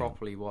didn't Yeah.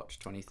 properly watch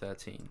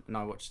 2013, and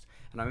I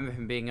remember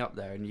him being up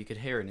there, and you could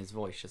hear in his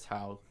voice just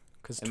how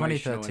Because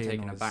emotional and 2013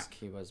 taken was aback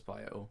he was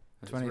by it all.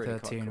 It was really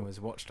quite 2013 cool. was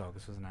Watch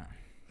Dogs, wasn't it?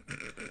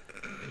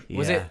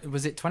 Yeah.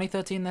 Was it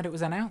 2013 that it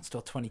was announced,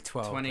 or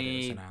 2012 that it was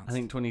 20 announced? I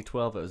think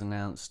 2012 it was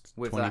announced.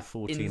 with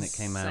 2014 that it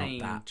came out. insane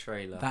That-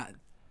 trailer. that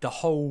the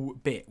whole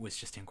bit was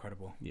just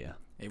incredible. Yeah.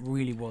 It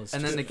really was.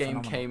 and then just the game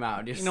phenomenal. came out.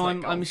 And You just know,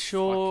 like, I'm oh,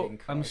 sure fucking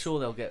I'm Christ. sure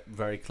they'll get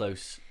very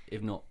close,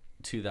 if not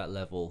to that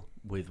level,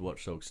 with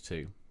Watch Dogs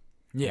 2.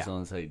 Yeah, As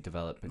long as they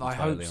develop it I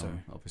hope entirely so.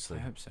 on, obviously.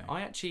 I hope so. I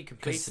actually 'Cause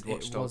completed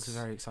Watch it Dogs. was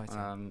very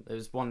exciting. It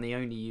was one of the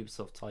only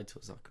Ubisoft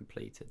titles I've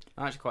completed.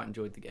 I actually quite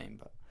enjoyed the game,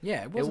 but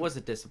yeah, it was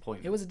a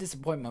disappointment. It was a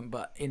disappointment,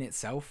 but in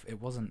itself,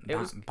 it wasn't It that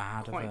was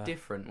bad. quite of a,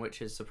 different,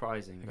 which is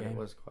surprising, but game. it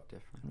was quite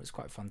different. It was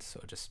quite fun to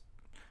sort of just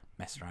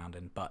mess around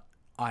in. But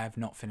I have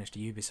not finished a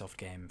Ubisoft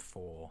game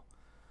for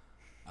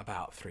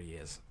about 3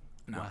 years.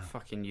 No, Wow.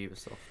 Fucking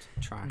Ubisoft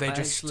trash. They I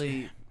just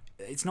actually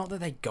it's not that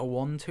they go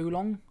on too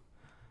long;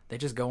 they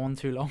just go on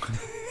too long.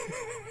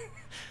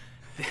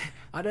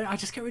 I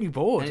just get really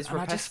bored, and it's and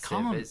I repetitive. just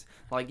can't. It's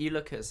like you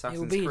look at It'll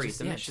Assassin's be Creed, just,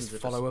 the yeah, missions just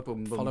are follow just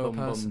boom, boom, follow a boom,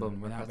 boom, person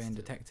boom, without being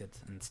repetitive.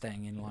 detected and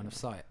staying in line of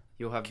sight.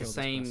 You'll have kill the this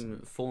same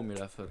person.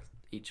 formula for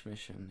each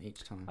mission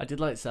each time. I did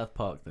like South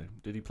Park though.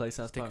 Did you play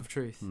South Stick Park? of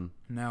Truth. Hmm.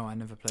 No, I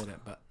never played it,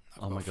 but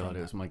I've Oh got my a friend god, it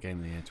that- was my game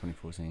of the year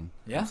 2014.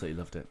 Yeah? Absolutely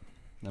loved it.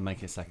 They're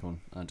making a second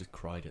one. I just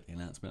cried at the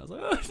announcement. I was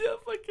like, oh yeah,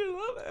 I fucking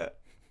love it.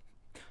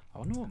 I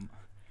wonder what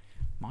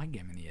my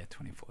game in the year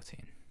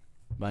 2014.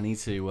 But I need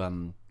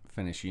to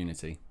finish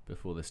Unity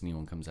before this new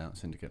one comes out,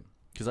 Syndicate.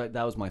 Because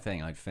that was my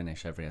thing. I'd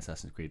finish every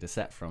Assassin's Creed,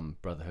 except from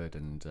Brotherhood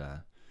and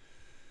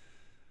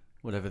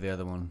whatever the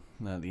other one,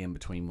 the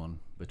in-between one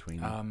between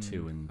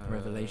 2 and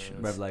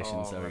Revelations.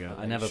 Revelations. There we go.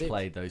 I never Revelations.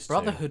 played those two.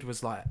 Brotherhood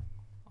was like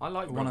I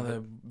like one of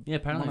Brotherhood. the Yeah,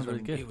 apparently one it's of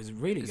really the, good. It was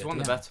really It's good. one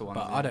of the yeah. better ones,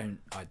 But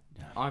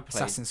yeah. I I played.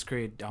 Assassin's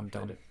Creed. I'm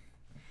played done.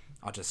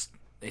 I just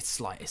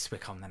it's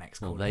become the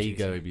next. Well, Call there of you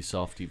go, Duty.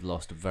 Ubisoft. You've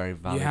lost a very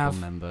valuable have-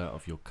 member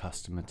of your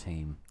customer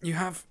team. You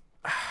have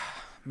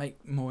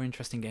make more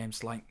interesting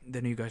games like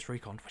the new Ghost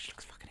Recon, which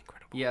looks fucking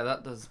incredible. Yeah,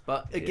 that does.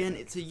 But again,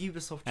 it's a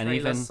Ubisoft And trailer,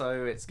 even-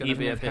 so it's going to Even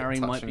be a if bit Harry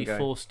touch might and be go.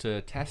 forced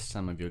to test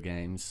some of your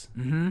games,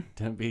 Mm-hmm.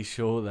 don't be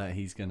sure that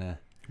he's gonna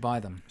Buy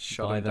them.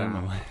 Shut buy it them.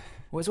 down.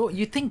 Well, it's what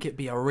you'd think it'd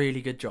be a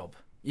really good job.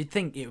 You'd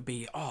think it would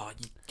be,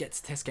 you get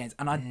to test games,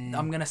 and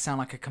I'm gonna sound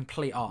like a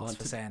complete arse Want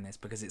for to- saying this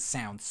because it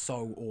sounds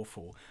so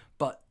awful.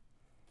 But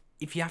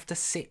if you have to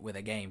sit with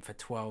a game for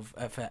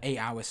 8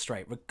 hours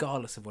straight,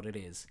 regardless of what it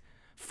is,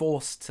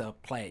 forced to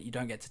play it, you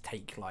don't get to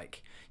take you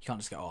can't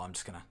just go, I'm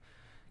just gonna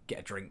get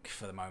a drink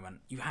for the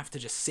moment. You have to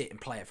just sit and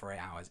play it for 8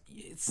 hours.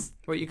 It's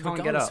Well, you can't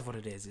get regardless up. of what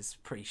it is, it's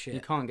pretty shit.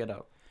 You can't get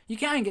up. You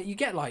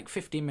get like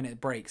 15-minute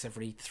breaks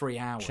every 3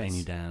 hours. Chain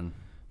you down.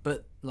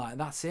 But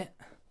that's it.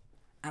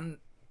 And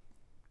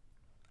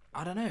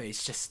I don't know,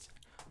 it's just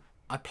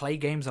I play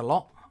games a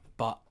lot,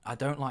 but I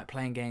don't like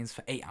playing games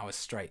for 8 hours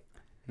straight.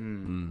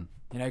 Mm.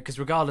 You know, because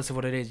regardless of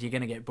what it is, you're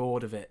going to get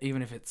bored of it,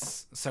 even if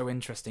it's so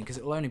interesting, because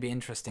it'll only be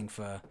interesting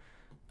for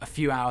a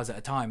few hours at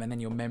a time, and then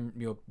your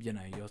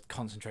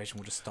concentration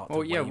will just start to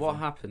Well, yeah, what waver.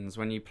 happens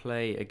when you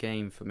play a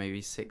game for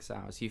maybe 6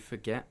 hours? You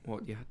forget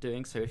what you're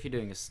doing. So if you're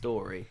doing a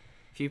story,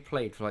 if you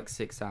played for like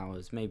 6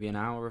 hours, maybe an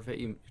hour of it,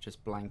 you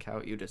just blank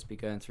out. You'll just be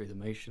going through the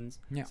motions.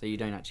 Yeah. So you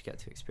don't actually get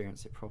to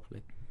experience it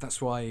properly.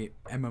 That's why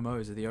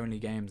MMOs are the only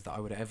games that I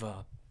would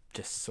ever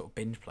just sort of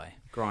binge play.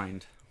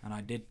 Grind. And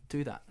I did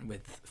do that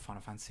with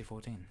Final Fantasy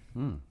 14.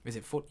 Mm. Is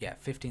it 14? Yeah,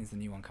 15's the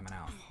new one coming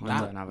out. I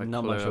don't have a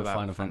Not clue much of a about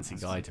Final Fantasy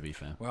guy, to be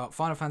fair. Well,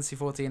 Final Fantasy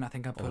 14, I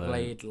think I Although-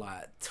 played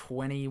like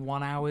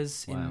 21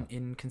 hours Wow.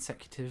 in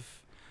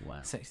consecutive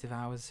Wow.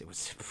 hours. It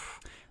was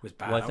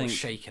bad. Well, I I think- was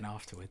shaking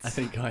afterwards. I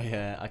think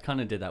I kind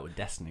of did that with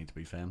Destiny, to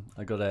be fair.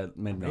 I got at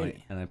midnight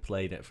Really? and I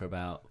played it for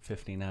about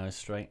 15 hours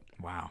straight,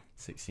 Wow,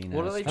 16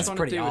 What hours are they straight. that's trying to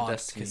pretty do with hard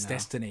Destiny because now?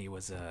 Destiny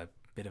was a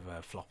bit of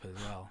a flop as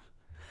well.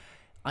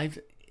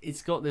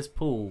 It's got this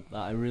pull that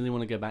I really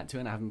want to go back to,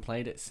 and I haven't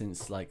played it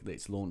since like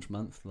its launch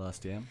month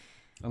last year,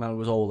 and I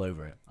was all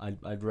over it.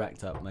 I'd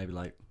racked up maybe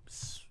like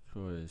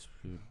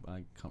I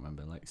can't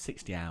remember, like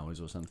 60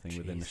 hours or something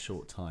within a Jeez.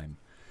 short time,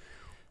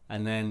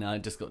 and then I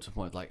just got to a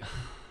point like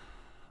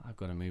I've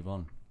got to move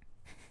on.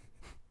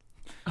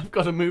 I've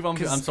got to move on.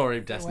 'Cause I'm sorry,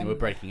 Destiny, when- we're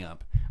breaking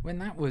up. When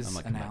that was I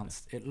might come back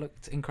announced, it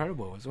looked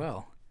incredible as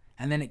well,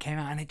 and then it came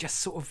out and it just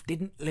sort of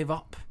didn't live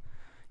up.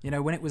 You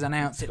know, when it was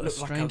announced, it got a looked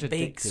like strange a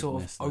big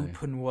sort of addictiveness, though.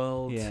 open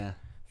world Yeah.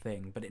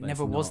 thing, but it But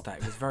never it's was not. that.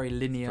 It was very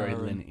linear, Very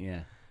and linear.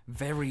 Yeah.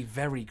 very,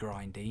 very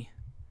grindy.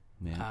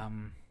 Yeah.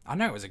 I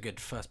know it was a good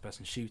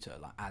first-person shooter,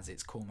 like as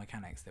its core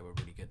mechanics, they were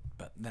really good.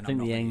 But then I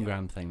think I'm the not really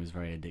engram thing was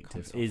very addictive.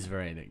 console Is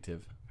very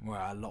addictive.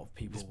 where a lot of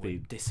people Just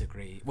would be-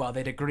 disagree. Well,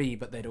 they'd agree,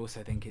 but they'd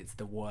also think it's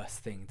the worst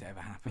thing to ever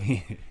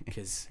happen.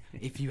 Because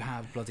if you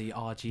have bloody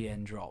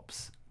RNG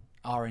drops,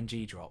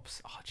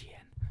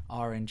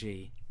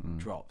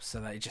 drops,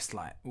 so that it just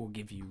like will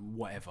give you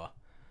whatever.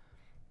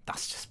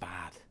 That's just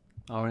bad.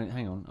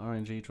 Hang on,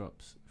 RNG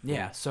drops.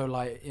 Yeah, so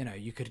like, you know,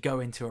 you could go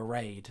into a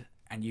raid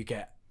and you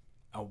get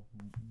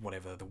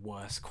whatever the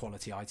worst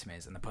quality item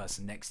is, and the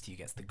person next to you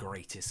gets the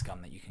greatest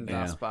gun that you can get.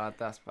 That's bad.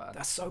 That's bad.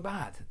 That's so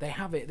bad.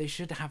 They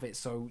should have it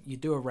so you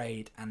do a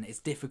raid and its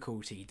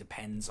difficulty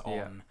depends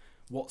on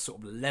what sort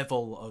of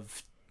level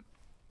of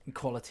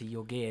quality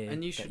your gear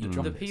And you that should you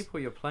drop the is. people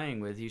you're playing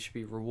with, you should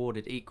be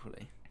rewarded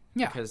equally.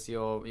 Yeah. Because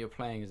you're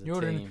playing as a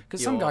You're team.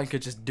 because some guy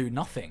could just do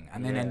nothing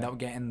and then end Yeah. up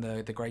getting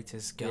the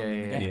greatest gun Yeah,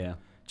 in the yeah, game. Yeah.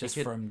 Just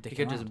he could, from he dicking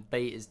could around. just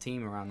bait his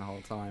team around the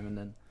whole time and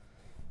then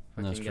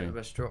That's fucking get true. the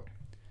best drop.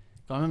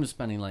 I remember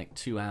spending like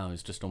 2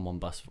 hours just on one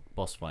boss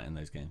fight in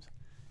those games.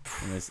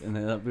 And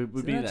then we'd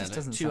See, be that there just like,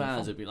 doesn't 2 sound hours.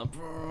 fun. It'd be like,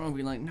 "Brrr," we'd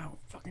be like, no,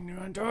 fucking you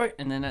don't do it.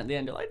 And then at the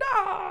end, you're like,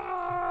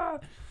 no.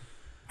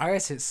 I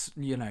guess it's,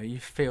 you know, you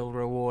feel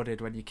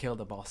rewarded when you kill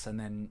the boss, and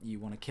then you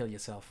want to kill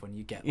yourself when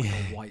you get like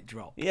a white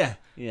drop. Yeah,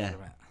 out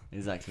of it.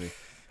 exactly.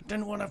 I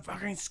don't want a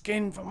fucking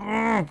skin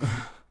from.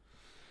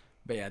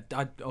 But yeah,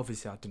 I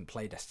didn't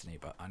play Destiny,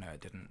 but I know it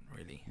didn't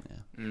really.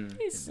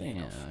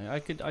 I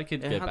could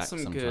It go had back some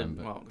sometime. good.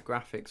 But Well, the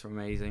graphics were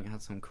amazing. It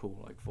had some cool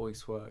like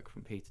voice work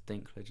from Peter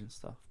Dinklage and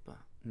stuff. But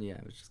yeah,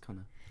 it was just kind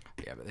of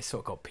Yeah, but they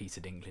sort of got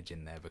Peter Dinklage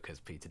in there because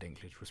Peter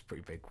Dinklage was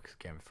pretty big with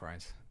Game of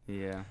Thrones.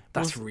 yeah.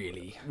 That's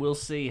really. we'll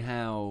see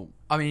how.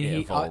 I mean, it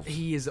evolves.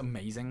 he is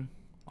amazing.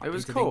 Like, It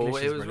was Peter cool. Dinklage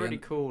is It was really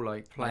brilliant. cool,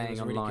 like playing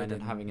was really online good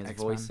and in having his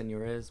X-Men. voice in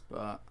your ears.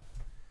 But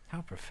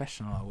How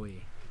professional are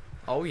we?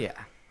 oh yeah,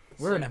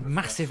 We're in a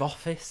massive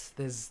office.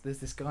 There's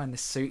this guy in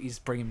this suit. He's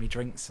bringing me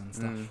drinks and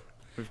stuff.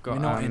 We've got.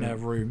 We're not in a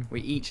room.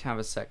 We each have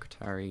a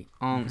secretary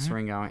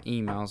answering our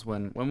emails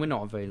when we're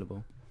not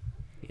available.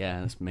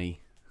 Yeah, that's me.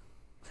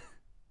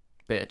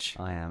 Bitch.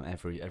 I am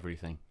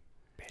everything.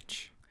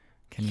 Bitch.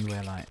 Can you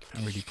wear like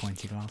really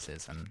pointy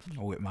glasses and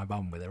whip my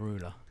bum with a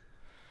ruler?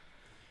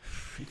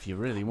 If you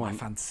really My want.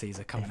 fantasies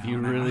are coming If out you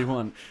now. really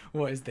want.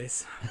 What is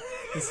this?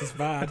 This is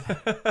bad.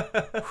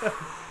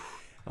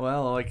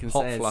 Well, all I can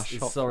Hot say flush, is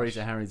hot sorry flush.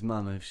 to Harry's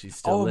mum if she's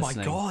still Oh listening.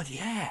 my god,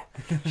 yeah.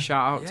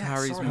 Shout out to Yeah,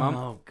 Harry's sorry. mum.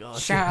 Oh god.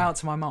 Shout out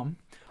to my mum.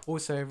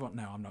 Also, everyone.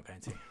 No, I'm not going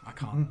to. I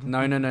can't. No.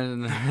 I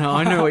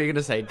know what you're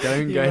gonna say.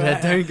 Don't go there.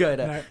 Yeah. Don't go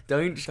there. No,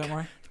 Don't don't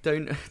worry.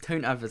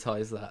 don't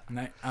advertise that.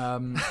 No.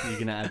 You're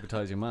gonna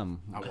advertise your mum.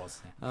 I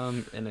was.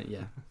 In it,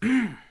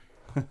 yeah.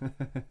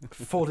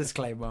 Full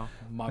disclaimer: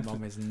 my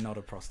mum is not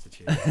a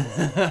prostitute.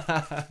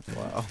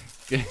 Wow.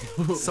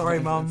 Sorry,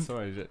 Mum.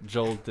 Sorry,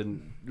 Joel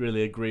didn't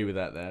really agree with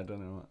that there. I don't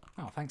know what.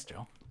 Oh, thanks,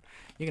 Joel.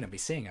 You're going to be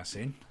seeing her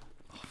soon.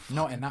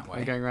 Not in that way.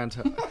 We're going around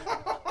to.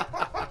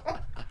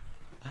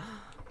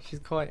 She's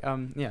quite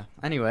yeah.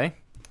 Anyway,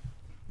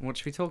 what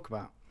should we talk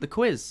about? The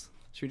quiz.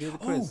 Should we do the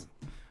quiz?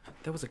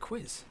 There was a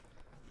quiz.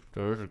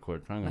 There is a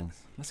quick. Hang on.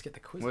 Let's get the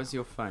quiz. Where's out.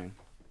 your phone?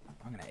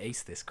 I'm going to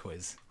ace this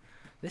quiz.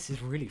 This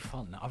is really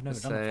fun. I've never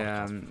It's done a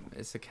podcast. a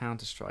it's a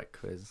Counter-Strike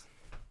quiz,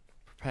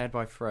 prepared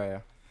by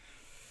Freya.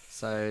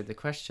 So the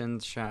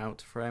questions, shout out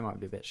to Freya, might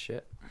be a bit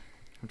shit.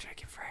 I'm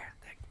joking, Freya.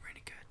 They're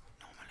really good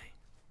normally.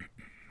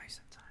 Most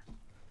of the time.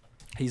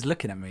 He's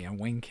looking at me and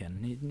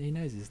winking. He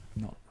knows he's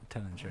not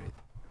telling the truth.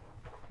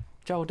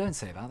 Joel, don't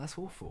say that. That's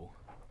awful.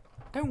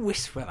 Don't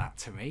whisper that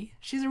to me.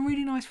 She's a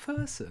really nice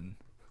person.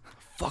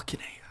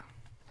 Fucking hate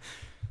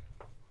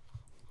her.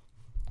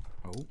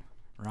 Oh,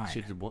 right.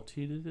 She did what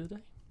to you the other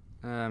day?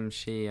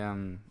 She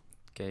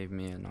gave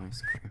me an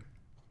ice cream.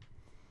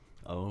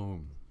 Oh.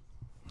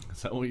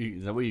 Is that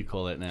what you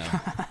call it now?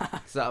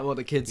 Is that what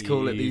the kids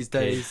call it You these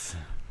days?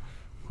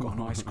 Got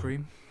an ice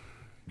cream?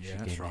 She Yeah,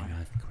 that's gave me right. an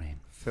ice cream.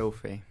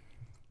 Filthy.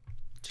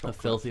 A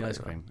filthy ice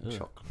flavour. cream. Ugh.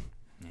 Chocolate.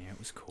 Yeah, it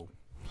was cool.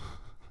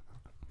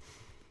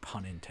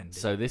 Pun intended.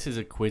 So this is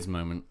a quiz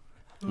moment,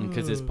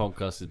 because this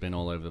podcast has been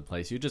all over the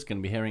place. You're just going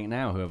to be hearing it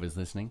now, whoever's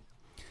listening.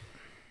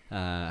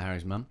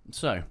 Harry's mum.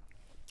 So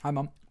Hi,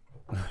 Mum.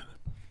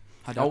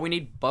 Oh, we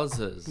need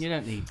buzzers. you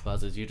don't need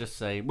buzzers. You just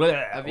say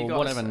 "Bleh," Have you or got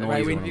whatever a, noise. Right,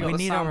 you we- want have you to got we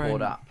the need our soundboard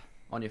own- app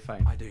on your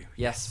phone? I do.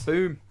 Yes,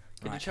 boom.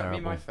 Could you Right, chuck me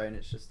my terrible. phone?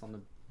 It's just on the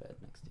bed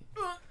next to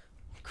you.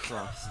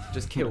 Christ.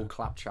 Just kill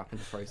Claptrap in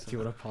the process. Do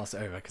you want to pass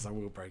it over? Because I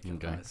will break your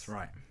Okay. glass.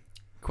 Right.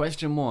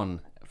 Question 1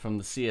 from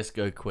the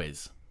CS:GO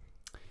quiz.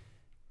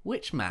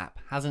 Which map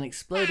has an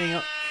exploding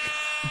up?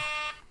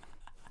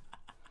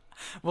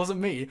 Wasn't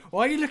me.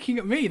 Why are you looking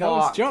at me? That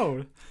was Fuck.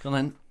 Joel. Come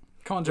on.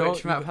 Come on, Joel.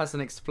 Which map has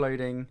an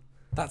exploding...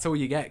 That's all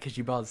you get because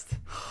you buzzed.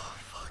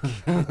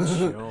 Good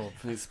job.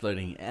 An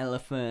exploding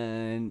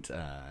elephant,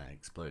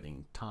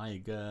 exploding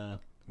tiger,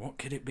 What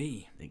could it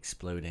be?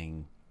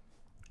 exploding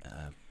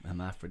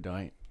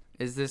hermaphrodite.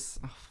 Is this...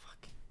 Oh,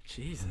 fuck.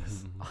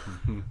 Jesus.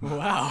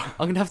 Wow.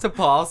 I'm gonna have to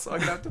pass. All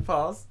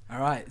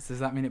right. So does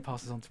that mean it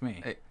passes on to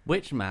me?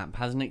 Which map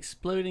has an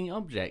exploding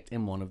object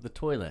in one of the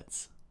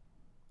toilets?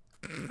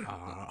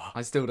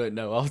 I still don't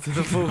know after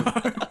the full.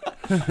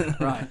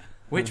 Right.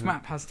 Which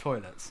map has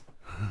toilets?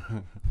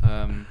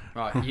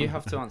 Right, you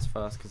have to answer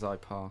first because I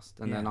passed,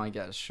 and then Yeah. I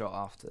get a shot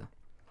after.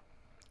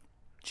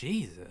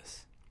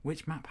 Jesus.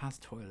 Which map has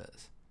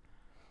toilets?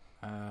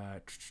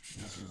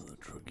 This is the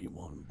tricky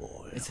one,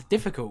 boy. It's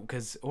difficult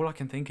because all I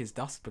can think is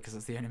Dust because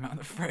it's the only map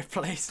that Fred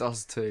plays.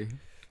 Dust 2.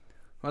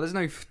 Well, there's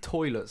no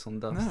toilets on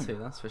Dust No. 2,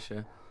 that's for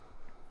sure.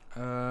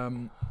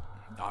 I'm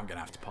gonna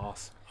have to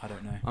pass. I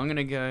don't know. I'm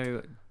gonna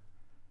go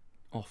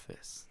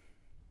Office.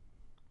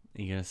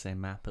 Are you gonna say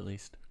map at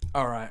least?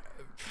 All right.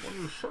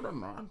 When you said a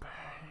map,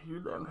 you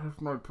don't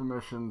have my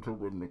permission to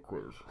win the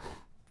quiz.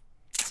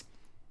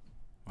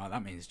 Well,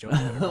 that means John.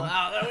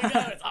 Wow, there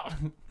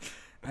we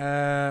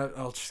go.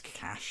 I'll just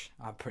cash.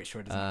 I'm pretty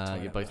sure it doesn't. have a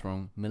toilet, You're both but-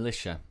 wrong.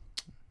 Militia.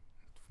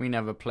 We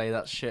never play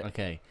that shit.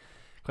 Okay.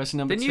 Question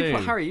number Didn't 2. you,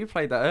 Harry? You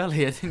played that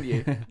earlier, didn't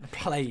you?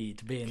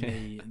 Played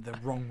being the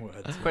wrong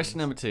word. Question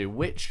number 2.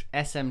 Which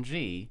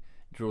SMG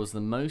draws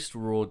the most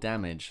raw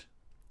damage?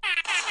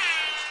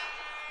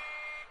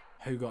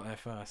 Who got there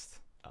first?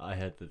 I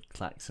heard the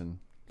klaxon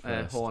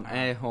Air first. horn,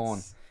 air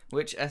horn.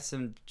 Which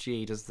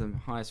SMG does the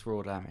highest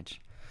raw damage?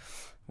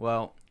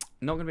 Well,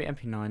 not going to be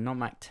MP9, not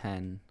Mac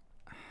 10.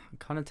 I'm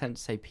kind of tempted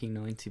to say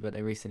P90, but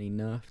they recently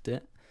nerfed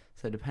it.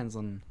 So it depends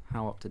on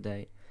how up to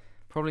date.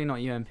 Probably not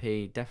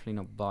UMP, definitely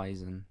not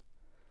Bison.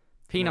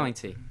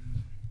 P90.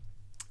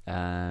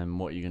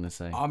 What are you gonna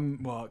say?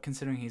 Well,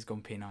 considering he's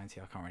gone P90,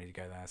 I can't really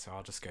go there, so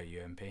I'll just go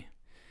UMP.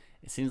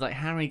 It seems like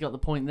Harry got the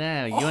point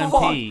there. Oh,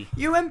 UMP.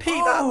 UMP,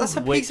 that's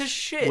a piece of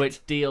shit.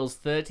 Which deals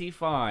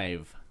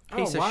 35.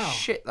 Piece Oh, wow. of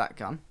shit, that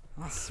gun.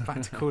 That's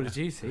back to Call of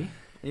Duty.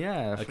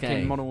 Yeah,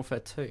 Okay. freaking Modern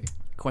Warfare 2.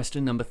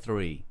 Question number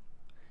 3.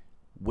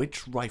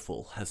 Which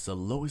rifle has the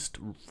lowest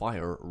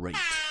fire rate?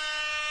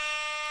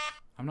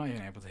 I'm not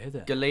even able to hit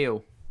it.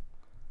 Galil.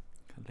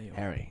 Khalil.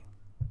 Harry.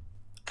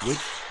 Which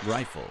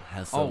rifle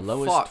has the Oh,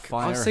 lowest fuck.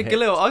 fire I said hit?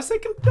 Galil. I said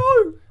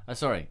no.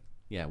 Sorry.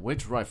 Yeah,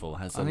 which rifle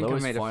has the I think I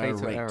lowest made a fire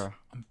fatal rate? error.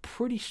 I'm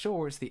pretty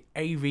sure it's the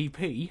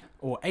AVP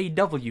or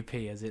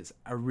AWP as it's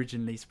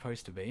originally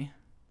supposed to be.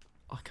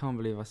 I can't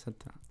believe I said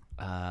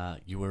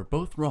that. You were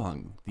both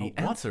wrong. The what?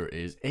 answer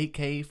is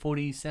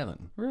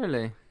AK-47.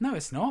 Really? No,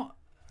 it's not.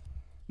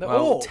 The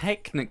Well, AWP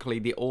technically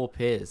the AWP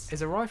is,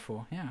 is a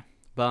rifle. Yeah,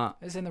 but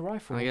it's in the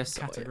rifle I guess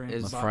category. it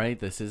I'm is- afraid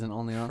this isn't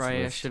on the answer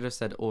Freya list. should have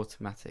said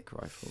automatic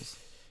rifles.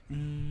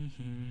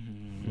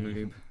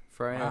 Noob.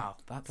 Freya, Wow,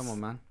 that's come on,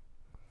 man.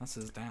 That's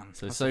us down.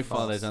 So That's so a far,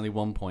 fast. there's only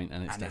 1 point,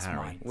 and it's And to it's Harry.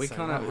 mine. We So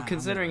kind that- of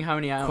considering how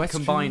many Question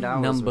combined hours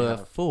we number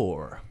have.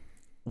 4.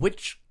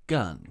 Which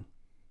gun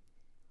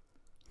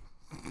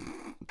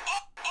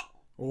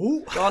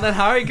Oh, Go on then,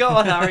 Harry. Go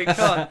on, Harry. Go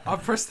on. I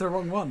pressed the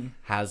wrong one.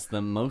 has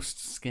the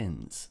most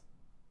skins?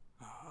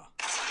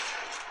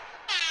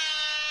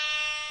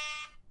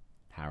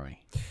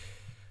 Harry.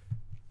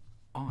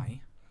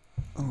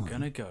 I'm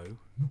gonna go.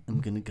 I'm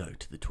going to go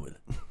to the toilet,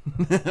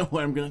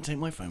 where I'm going to take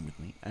my phone with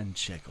me and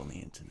check on the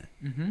internet.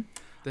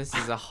 This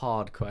is a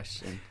hard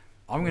question.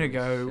 I'm gonna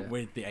go shit.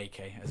 with the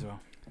AK as well.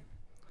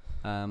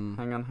 Hang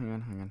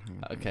on.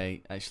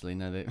 Okay, actually,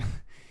 no.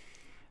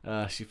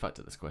 She fucked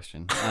up this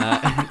question.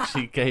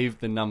 She gave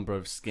the number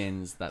of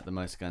skins that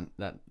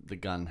the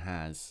gun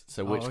has.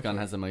 So which gun okay.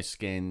 has the most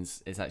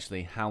skins? It's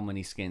actually how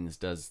many skins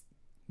does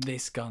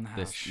This gun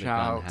has this Shout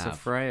gun out to have?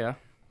 Freya.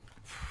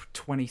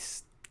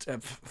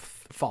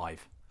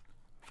 5.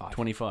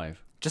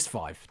 25. Just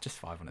 5. Just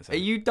 5 on its Are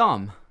own. you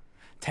dumb?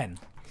 10.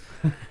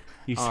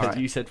 You All said right.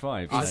 you said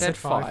 5. I I so said said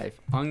five. 5.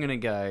 I'm gonna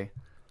go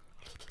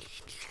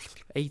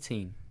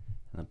 18.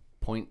 the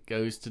point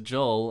goes to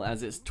Joel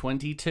as it's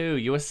 22.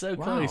 You were so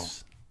Wow.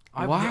 close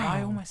I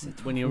Wow. almost said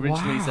 20. when you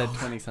originally said Wow.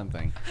 20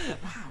 something.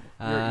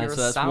 You're So a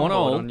that's 1 soundboard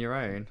all. on your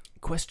own.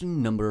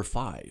 Question number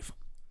 5.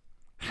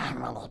 How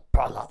many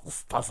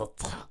bullets does it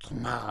take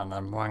 9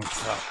 in one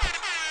clip?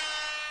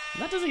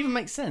 That doesn't even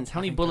make sense.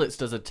 How many think bullets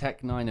does a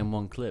Tech 9 in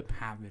one clip?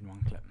 Have in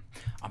one clip.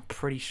 I'm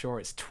pretty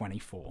sure it's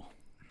 24.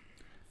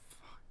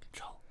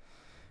 Joel.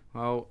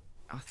 Well,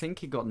 I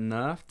think it got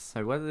nerfed,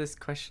 so whether this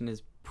question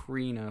is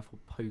pre-nerf or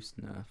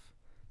post-nerf.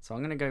 So I'm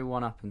going to go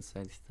 1 up and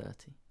say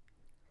 30.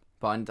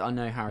 But I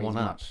know Harry's 1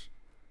 up. much.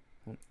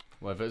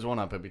 Well, if it was 1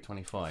 up, it'd be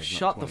 25. not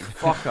Shut the 20.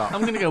 fuck up.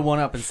 I'm going to go 1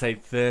 up and say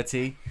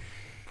 30.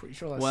 Pretty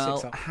sure that's Well,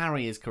 6 up.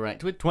 Harry is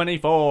correct with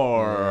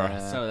 24.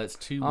 Yeah. So that's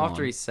 2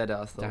 After he said it,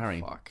 I thought,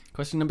 Harry. fuck.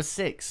 Question number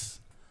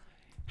 6.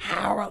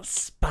 How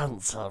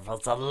expensive is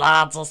the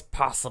largest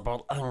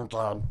possible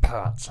in-game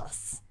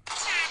purchase?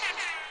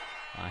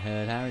 I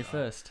heard Harry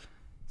first.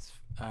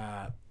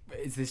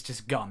 Is this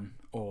just gun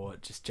or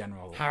just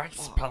general? How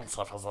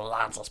expensive is the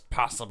largest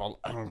possible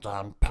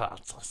in-game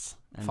purchase?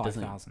 And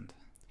doesn't- 5,000.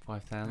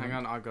 5,000. Hang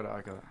on, I got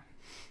it.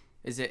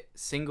 Is it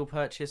single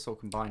purchase or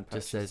combined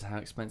purchase? Just says how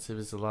expensive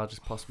is the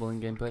largest possible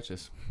in-game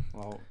purchase.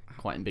 Well,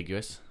 Quite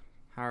ambiguous.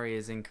 Harry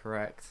is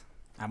incorrect.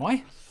 Am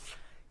I?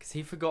 Because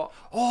he forgot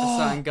a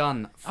certain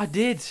gun. I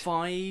did.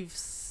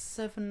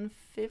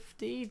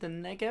 5750, the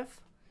Negev.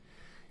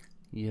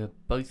 You're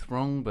both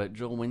wrong, but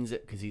Joel wins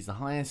it because he's the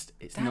highest.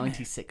 It's Damn it.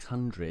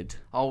 9600.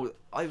 Oh, it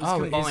was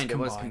Oh, it is combined. It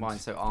was combined.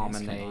 combined. So It is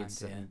Armonades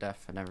combined, and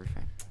Death and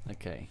everything.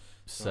 Okay,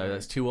 so Sorry.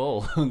 that's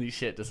 2-all. Holy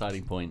shit,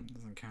 deciding point.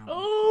 Doesn't count.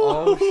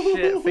 Oh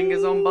shit!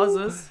 Fingers on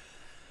buzzers.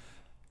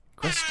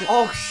 Question.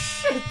 Oh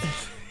shit!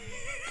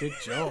 Good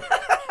job.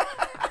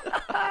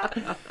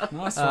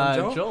 Nice one,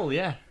 Joel. Joel,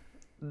 yeah.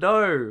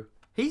 No,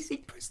 he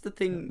pressed the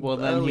thing. Well,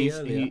 then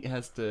earlier. he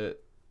has to.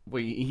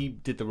 Well, he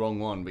did the wrong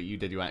one, but you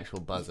did your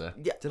actual buzzer.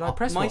 Yeah, Did I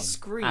press my one?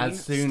 screen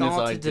As soon as I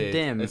started to did.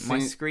 dim. As My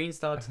soon- screen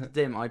started to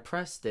dim. I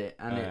pressed it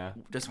and Yeah. it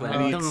just went. Oh,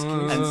 And,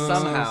 excuses. and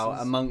somehow,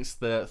 amongst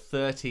the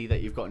 30 that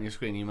you've got on your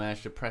screen, you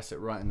managed to press it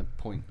right in the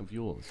point of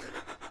yours.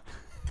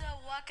 The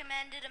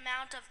recommended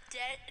amount of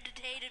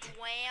dedicated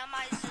RAM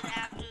I should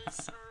have to the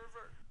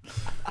server.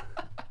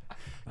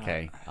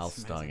 Okay, I'll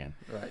that's start amazing.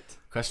 again. Right.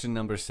 Question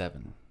number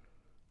 7.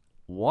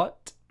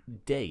 What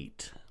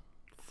date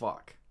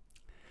Fuck.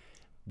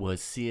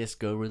 was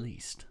CSGO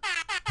released?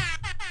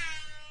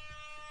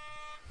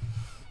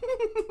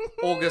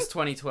 August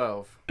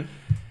 2012.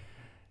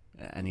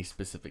 Any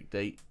specific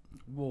date?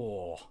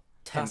 Whoa.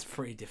 10th That's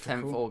pretty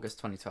difficult. 10th August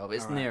 2012.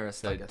 It's Alright. nearest,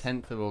 So I guess.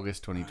 10th of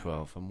August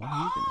 2012. And what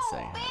are you going to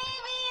say, Harry?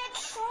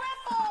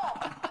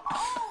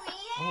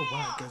 Oh,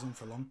 wow, it goes on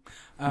for long.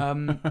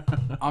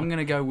 I'm going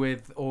to go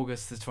with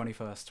August the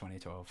 21st,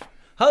 2012.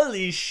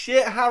 Holy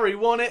shit, Harry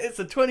won it. It's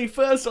the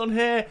 21st on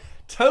here.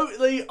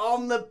 Totally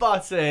on the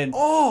button.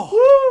 Oh!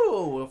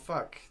 Woo! Well,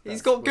 fuck.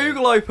 He's got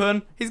Google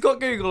open. He's got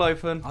Google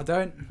open. I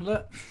don't.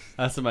 Look.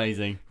 That's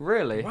amazing.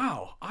 Really?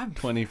 Wow. I'm.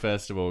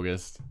 21st of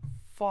August.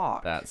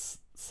 Fuck. That's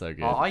so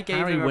good. Oh, I gave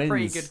Harry him a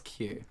pretty wins. good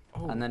cue.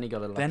 Oh, And then he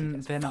got a lucky Then,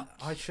 guess. then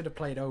I should have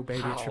played Oh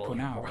Baby a Triple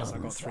now because I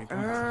got 3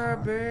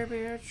 points.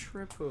 Baby, a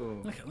triple.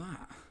 Look at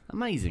that.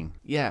 Amazing.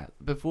 Yeah,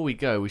 before we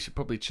go, we should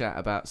probably chat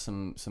about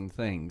some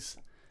things.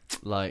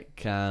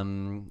 Like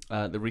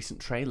the recent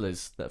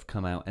trailers that have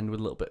come out, and with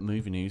a little bit of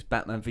movie news,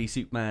 Batman v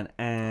Superman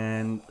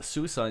and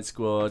Suicide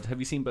Squad. Have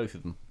you seen both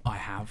of them? I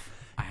have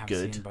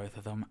Good. seen both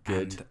of them.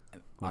 Good.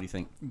 And, What do you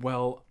think?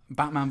 well,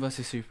 Batman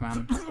vs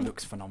Superman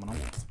looks phenomenal.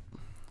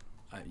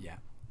 Yeah.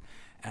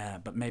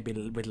 But maybe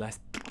with less,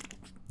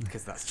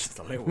 because that's just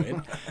a little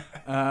weird.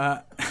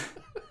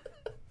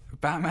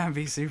 Batman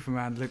v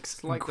Superman looks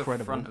It's like incredible.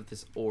 the front of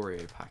this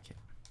Oreo packet.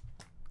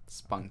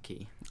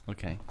 Spunky.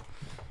 Okay.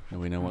 Now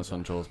we know what's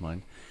on Joel's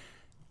mind.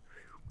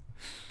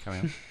 Carry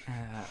on.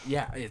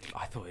 Yeah,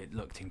 I thought it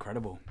looked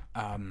incredible.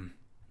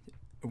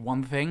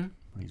 One thing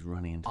He's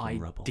running into the I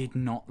rubble. did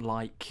not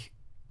like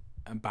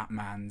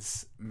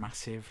Batman's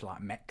massive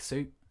like mech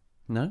suit.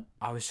 No?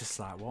 I was just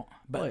like, what?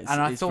 But Well, it's-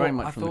 and I it's thought, very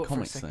much I from the thought for a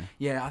comics, second, though.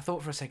 yeah, I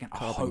thought for a second, I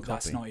Carbon hope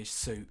that's copy. not his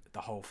suit,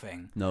 the whole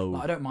thing. No.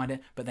 Like, I don't mind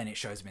it, but then it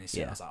shows him in his suit.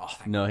 Yeah. I was like, oh,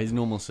 thank No, his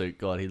normal suit,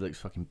 God, he looks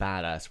fucking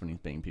badass when he's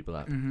beating people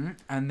up.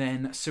 And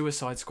then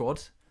Suicide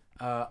Squad.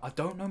 I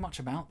don't know much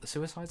about the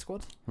Suicide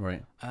Squad,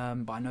 Right.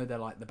 but I know they're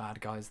like the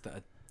bad guys that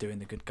are doing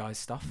the good guys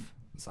stuff.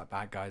 It's like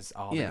bad guys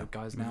are Yeah. the good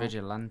guys now.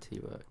 Vigilante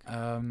work.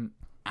 And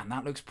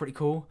that looks pretty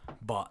cool.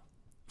 But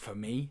for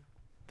me,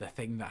 the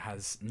thing that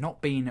has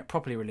not been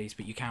properly released,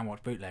 but you can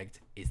watch bootlegged,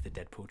 is the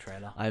Deadpool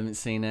trailer. I haven't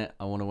seen it.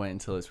 I want to wait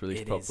until it's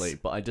released It properly. is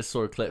But I just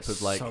saw a clip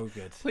of like, so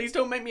good. please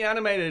don't make me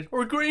animated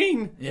or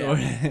green. Yeah.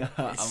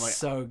 I'm It's like,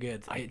 so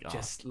good. I- It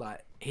just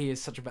like he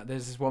is such a bad.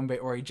 There's this one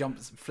bit where he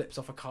jumps, flips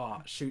off a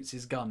car, shoots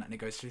his gun, and it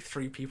goes through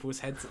 3 people's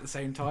heads at the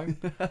same time.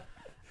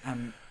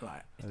 And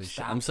like, holy it's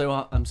shit. that- I'm so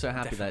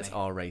happy that it's Definitely.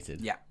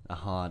 R-rated. Yeah. A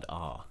hard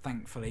R.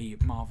 thankfully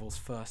Marvel's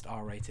first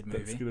R-rated movie.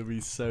 That's gonna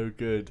be so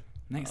good.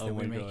 Next Oh thing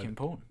we're my God. making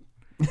porn.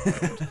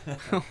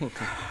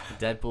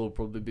 Deadpool will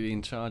probably be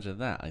in charge of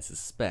that, I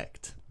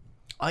suspect.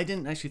 I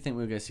didn't actually think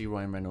we were going to see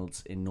Ryan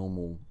Reynolds in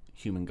normal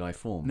human guy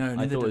form. No, I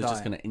neither thought it was did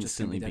just I. going to Just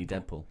gonna instantly be be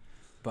Deadpool. Deadpool.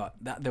 But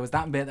there was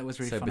that bit that was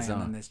really So funny,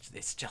 bizarre. and then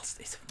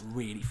it's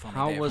really funny.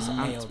 How They have was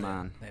nailed it.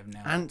 Ant-Man? They have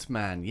nailed it.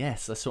 Ant-Man,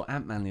 yes, I saw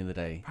Ant-Man the other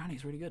day. Apparently,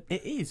 it's really good.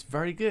 It is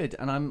very good,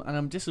 and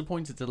I'm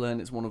disappointed to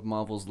learn it's one of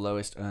Marvel's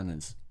lowest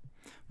earners.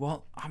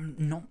 Well, I'm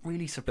not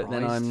really surprised. But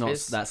then I'm not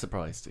It's- that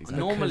surprised. Exactly.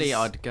 Normally,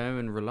 Because- I'd go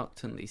and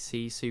reluctantly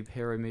see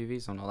superhero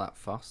movies. I'm not that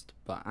fussed,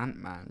 but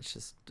Ant-Man's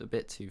just a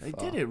bit too They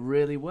far. did it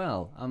really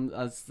well.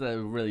 There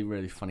were really,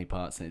 really funny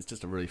parts, and it's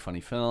just a really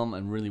funny film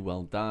and really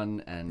well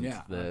done, and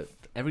Yeah,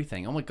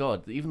 everything. Oh my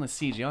god! Even the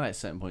CGI at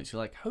certain points,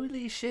 you're like,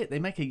 holy shit! They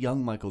make a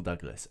young Michael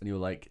Douglas, and you're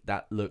like,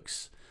 that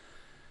looks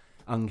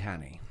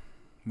uncanny.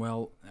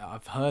 Well,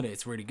 I've heard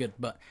it's really good,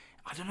 but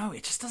I don't know.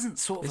 It just doesn't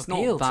sort of It's not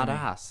appeal to me.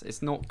 badass.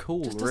 It's not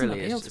cool, Just doesn't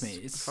really. appeal It's to me. just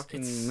It's- fucking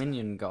it's-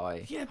 minion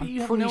guy. Yeah, but I'm you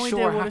have pretty no sure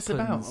idea it what it's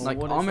about. happens. or Like,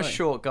 what I'm a it's like.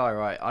 short guy,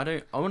 right?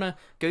 I want to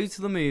go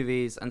to the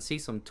movies and see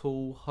some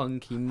tall,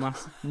 hunky,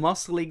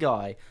 muscly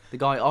guy. The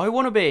guy I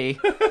want to be,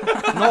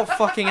 not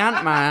fucking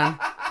Ant-Man.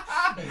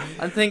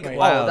 And think, Wait,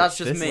 oh, that's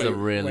just this me. is a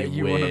really Wait,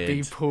 you weird. want to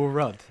be Paul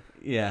Rudd?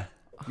 Yeah.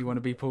 You want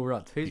to be Paul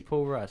Rudd? Who's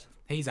Paul Rudd?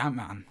 He's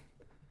Ant-Man.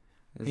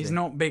 Is He's he?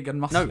 not big and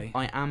No, muscly.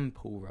 I am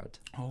Paul Rudd.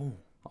 Oh.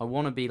 I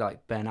want to be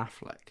like Ben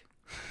Affleck.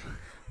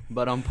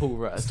 But I'm Paul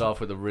Rudd. Start off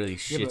with a really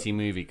Yeah, but- shitty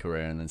movie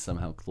career and then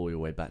somehow claw your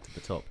way back to the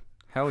top.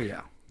 Hell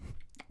yeah.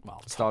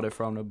 Well, Started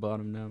from the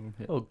bottom, now I'm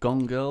here. Oh,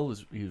 Gone Girl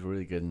he was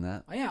really good in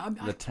that. yeah,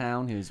 The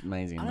Town, he was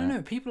amazing in I that. don't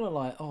know. People are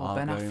like, "Oh,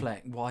 Ben Argo.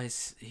 Affleck. Why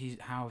is he?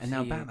 How is And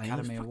now he Batman, he was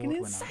Academy fucking Award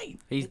winner?" insane.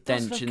 He's It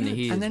does dench look and good.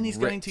 he And then is he's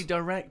going ripped. to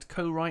direct,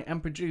 co-write,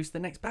 and produce the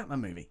next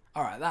Batman movie.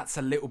 All right, that's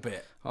a little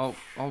bit. Oh,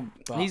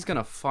 But- he's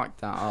gonna fuck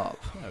that up.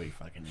 No, he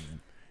fucking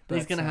isn't. But,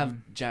 He's going to have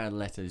Jared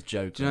Leto's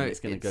Joker. Do you know, it's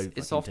going to go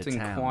it's fucking often to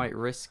town. quite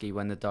risky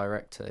when the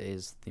director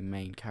is the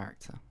main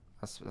character.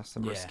 That's a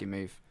Yeah. risky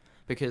move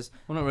because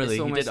Well, not really.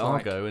 it's He did almost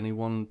like- Argo and he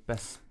won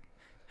Best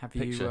Have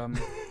Picture. you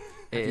have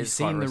it you is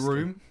seen quite The risky.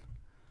 Room?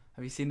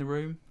 Have you seen The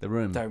Room? The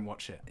Room. Don't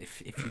watch it.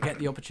 If you get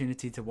the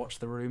opportunity to watch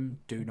The Room,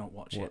 do not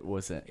watch What it.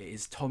 was it? It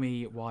is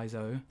Tommy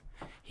Wiseau.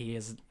 He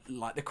is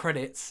like the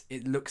credits.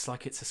 It looks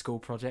like it's a school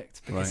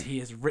project because Right. he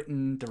has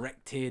written,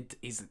 directed.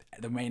 He's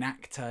the main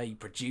actor. He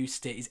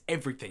produced it. He's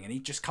everything, and he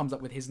just comes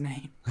up with his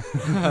name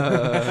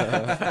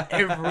for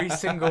every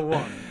single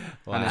one.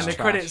 Wow. And it's the trash.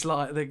 credits,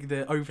 like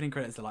the opening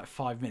credits, are like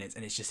 5 minutes,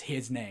 and it's just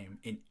his name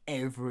in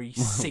every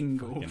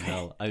single Fucking bit.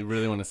 hell. I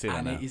really want to see that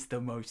And now. it is the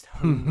most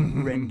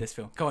horrendous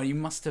film. Go on, you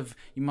must have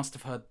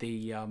heard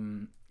the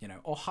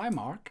oh hi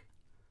Mark.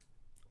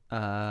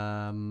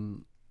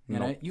 You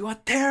know, you are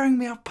tearing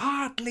me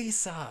apart,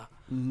 Lisa.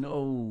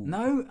 No.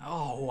 No?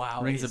 Oh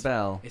wow. Rings a it's,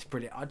 bell. It's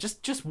brilliant. I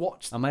just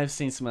watch I may have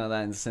seen something like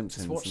that in The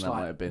Simpsons, watch and that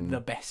might have been. the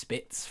best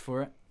bits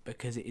for it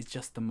because it is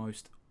just the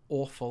most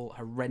awful,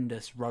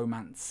 horrendous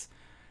romance.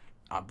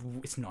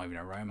 It's not even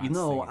a romance. You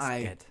know,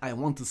 thing, it's I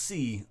want to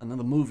see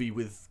another movie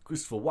with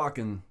Christopher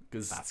Walken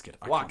because That's good.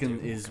 I can't do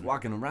Walken is Walken.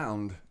 walking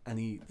around and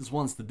he just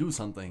wants to do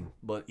something,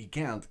 but he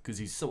can't because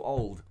he's so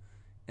old.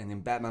 And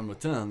in Batman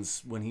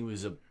Returns, when he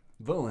was a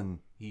villain,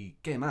 he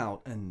came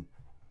out and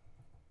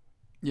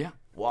Yeah.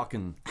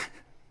 walking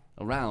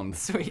around.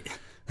 Sweet.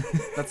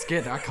 That's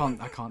good. I can't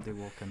do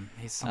Walken.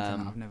 He's something Um,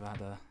 that I've never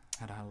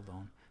had a hold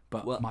on.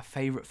 But well- my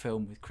favourite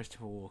film with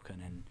Christopher Walken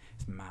in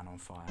is Man on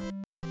Fire.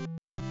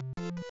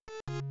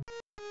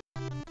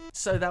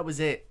 So that was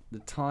it. The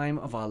Time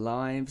of Our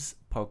Lives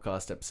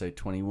podcast episode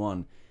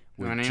 21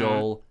 with 21.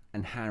 Joel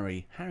and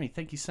Harry. Harry,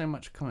 thank you so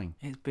much for coming.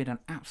 It's been an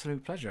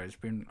absolute pleasure. It's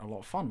been a lot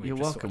of fun. We've You're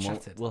just welcome. Sort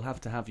of chatted. We'll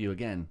have to have you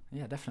again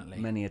Yeah, definitely.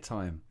 many a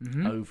time,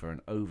 Mhm. over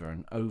and over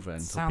and over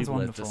until Sounds people are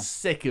wonderful. just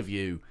sick of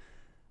you.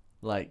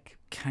 Like,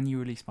 Can you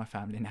release my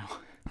family now?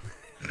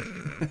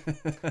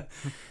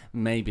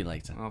 maybe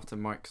later. After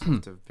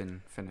Microsoft have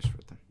been finished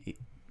with them.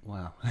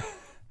 Wow.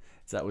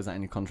 Was that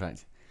in your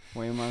contract?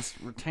 We must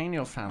retain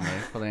your family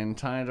for the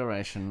entire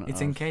duration.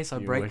 It's of in case I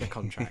your break the working-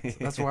 contract.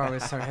 That's why I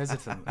was so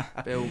hesitant.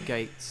 Bill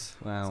Gates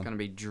Wow. is going to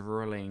be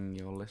drilling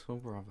your little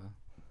brother.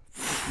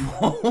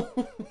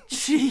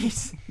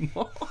 Jeez.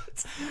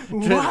 What?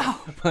 Wow.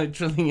 Like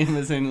drilling him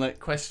as in like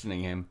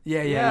questioning him.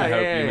 Yeah, I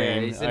hope you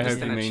mean- he's I hope just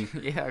you gonna mean-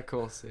 yeah, of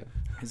course, yeah.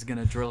 He's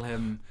gonna drill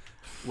him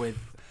with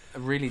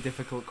really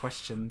difficult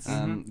questions.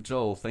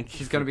 Joel, thank you.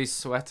 He's going to be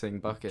sweating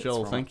buckets.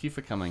 Joel, from thank you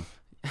for coming.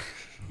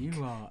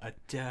 You are a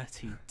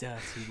dirty,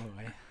 dirty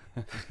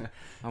boy.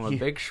 I'm a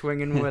big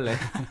swinging Willy.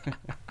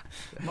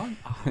 Oh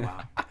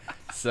wow.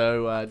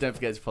 So don't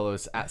forget to follow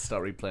us at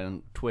Start Replay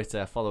on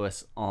Twitter. Follow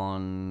us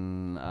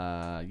on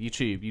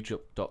YouTube,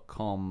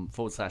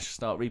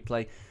 youtube.com/Start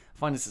Replay.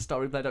 Find us at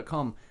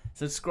startreplay.com.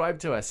 Subscribe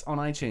to us on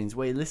iTunes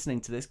where you're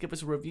listening to this. Give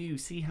us a review.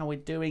 See how we're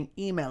doing.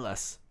 Email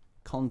us.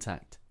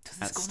 Contact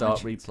Does at this go on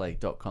iTunes?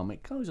 startreplay.com.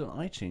 It goes on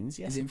iTunes.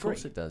 Yes, Is it of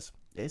course free? it does.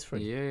 It is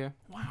free. Yeah.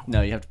 Wow.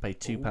 No, you have to pay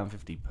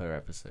 £2.50 per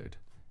episode.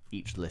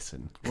 Each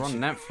listen. We're on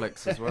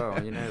Netflix as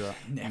well, you know that.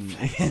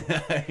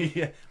 Netflix.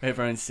 Yeah, we have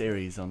our own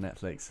series on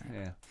Netflix.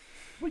 Yeah.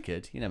 We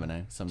could. You never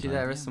know. Sometimes. Gee,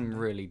 there is some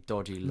really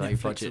dodgy, low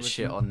Netflix budget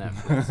shit original. on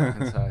Netflix, I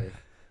can tell you.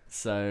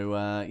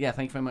 So, yeah,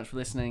 thank you very much for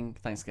listening.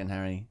 Thanks again,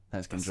 Harry.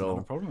 Thanks again, That's not a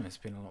Joel. problem. It's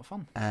been a lot of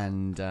fun.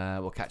 And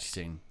we'll catch you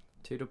soon.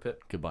 Toodle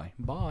pip. Goodbye.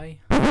 Bye.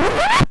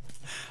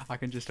 I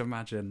can just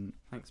imagine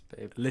Thanks,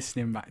 babe.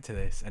 listening back to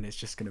this, and it's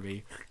just going to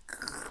be.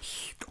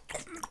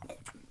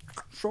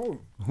 So,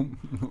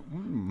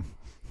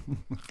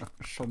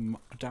 some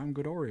damn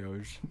good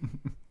Oreos.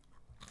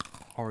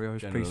 Oreos,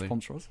 please Generally.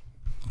 sponsor us.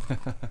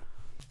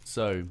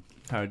 So,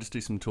 Harry, just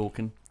do some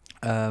talking.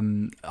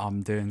 I'm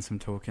doing some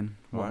talking.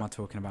 What am Right. I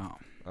talking about?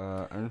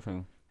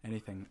 Anything.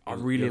 Anything. I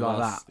really like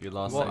that. Your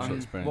last What, sexual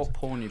experience. what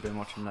porn you been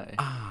watching lately?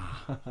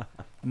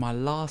 My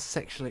last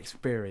sexual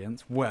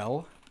experience.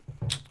 Well,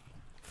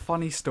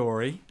 funny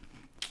story.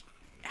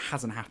 It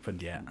hasn't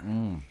happened yet.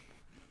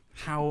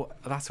 How?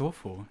 That's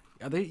awful.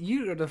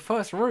 You are the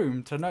first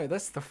room to know.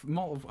 That's the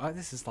multiple.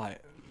 This is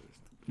like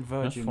That's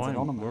Virgins fine.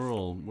 Anonymous.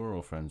 We're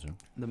all friends. Here.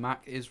 The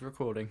Mac is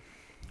recording.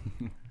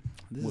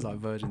 This is like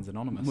Virgins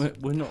Anonymous.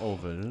 We're not all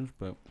virgins,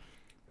 but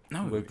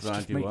No, we're it's glad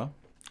just you me. are.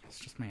 It's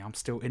just me. I'm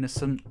still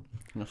innocent,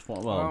 That's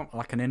what. Well,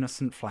 like an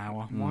innocent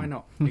flower. why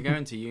not? You're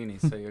going to uni,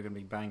 so you're going to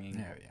be banging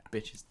Yeah, yeah.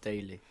 bitches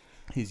daily.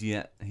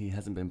 he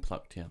hasn't been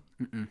plucked yet.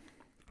 Mm-mm.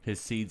 His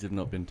seeds have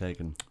not been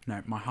taken.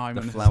 No, my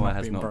hymen The flower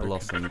has been not broken.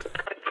 blossomed.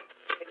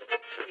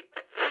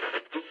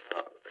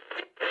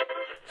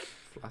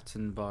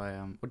 Flattened by,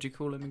 what do you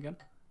call him again?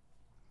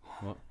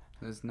 What?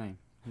 His name.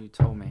 You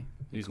told me.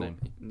 Whose name?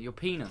 Your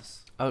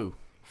penis. Oh,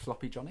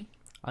 Floppy Johnny?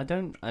 I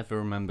don't ever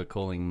remember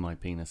calling my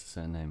penis a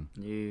certain name.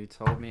 You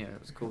told me it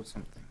was called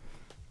something.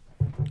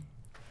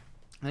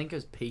 I think it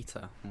was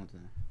Peter. I don't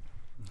know.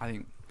 I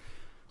think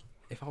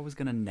if I was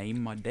going to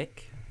name my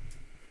dick,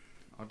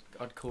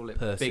 I'd call it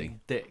Percy.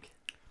 Big Dick.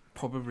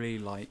 probably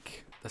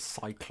like the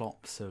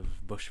Cyclops of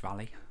Bush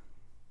Valley.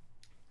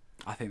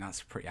 I think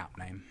that's a pretty apt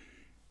name.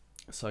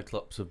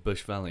 Cyclops of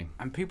Bush Valley.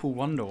 And people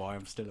wonder why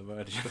I'm still a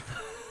virgin.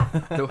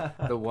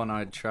 The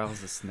one-eyed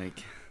trouser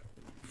snake.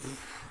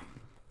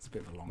 It's a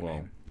bit of a long Well.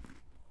 name.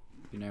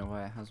 You know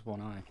why it has one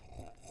eye?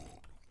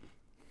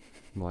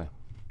 Why?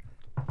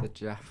 The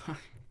Jap.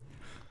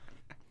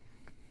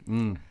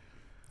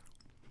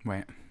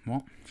 Wait,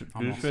 what? Did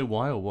I'm you lost. say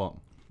why or what?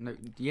 No,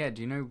 yeah.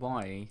 Do you know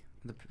why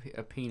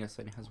a penis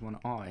only has one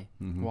eye?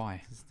 Mhm.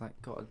 Why? It's like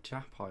got a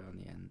Jap eye on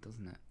the end,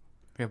 doesn't it?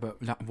 Yeah,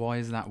 but why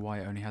is that why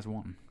it only has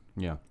one?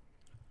 Yeah.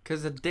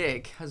 Because a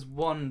dick has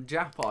one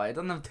Jap eye. It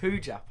doesn't have two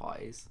Jap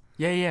eyes.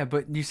 Yeah,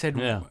 but you said,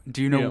 Yeah.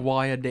 do you know Yeah.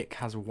 why a dick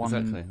has one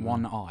Exactly,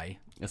 one eye?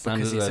 It sounded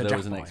Because as it's though a there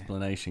was an Jap eye.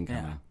 explanation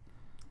coming. Yeah.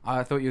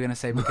 I thought you were going to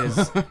say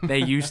because there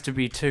used to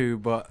be two,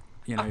 but,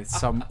 you know,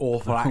 some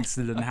awful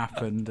accident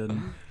happened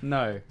and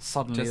No,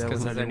 suddenly just there because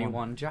was there's only only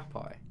one. one Jap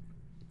eye.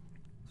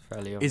 It's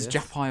fairly Is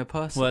obvious. Jap eye a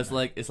person? Well,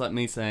 it's like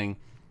me saying,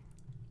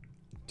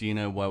 "Do you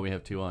know why we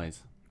have two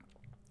eyes?"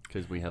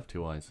 Because we have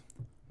two eyes.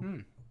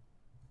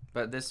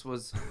 But this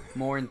was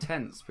more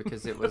intense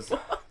because it was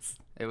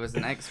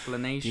an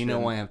explanation. Do you know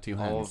why I have two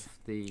hands? Of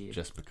the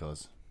Just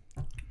because.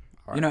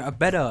 You know, a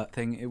better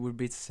thing it would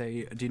be to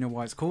say, do you know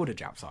why it's called a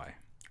Jap's eye?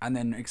 And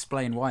then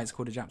explain why it's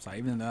called a Jap's eye,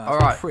 even though that's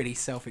Alright. pretty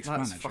Let's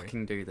self-explanatory.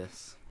 fucking do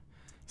this.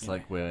 It's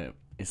like we're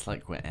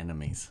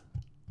enemies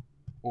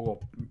Or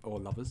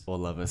lovers. or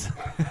lovers.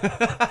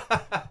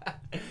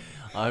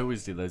 I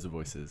always do those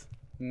voices.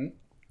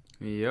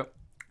 Yep.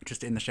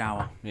 Just in the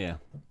shower. Yeah.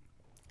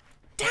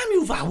 Damn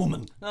you, that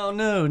woman! Oh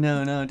no,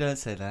 don't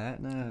say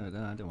that. No,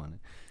 I don't want it.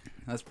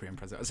 That's pretty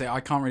impressive. So I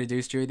can't really do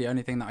Stewie. The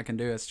only thing that I can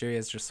do as Stewie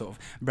is just sort of,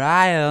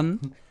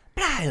 Brian.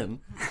 Brian,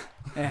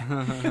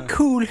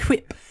 Cool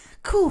whip.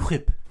 cool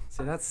whip.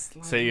 So that's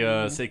like,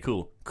 Say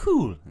cool,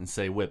 cool, and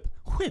say whip,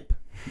 whip.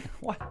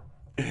 What?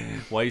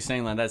 Why are you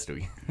saying like that,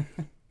 Stewie?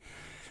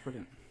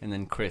 brilliant. And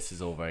then Chris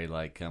is all very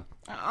like,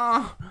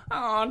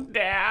 oh,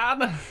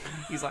 Dad.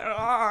 He's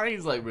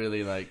like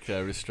really like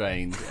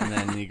restrained. And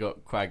then you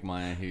got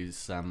Quagmire,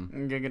 who's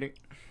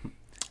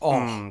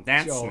Oh,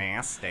 that's Joel.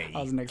 nasty.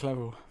 That was next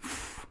level.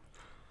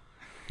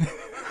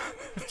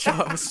 Joel,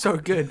 that was so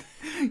good.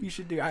 You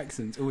should do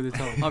accents all the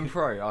time. I'm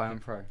pro. I am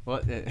pro.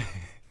 What?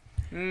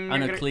 I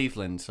know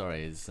Cleveland.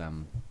 Sorry, is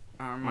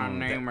My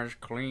name is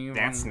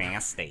Cleveland.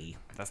 nasty.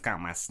 That's got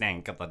my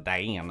stank of the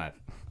day in it.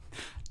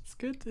 It's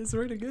good. It's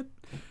really good.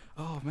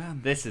 Oh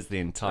man. This is the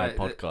entire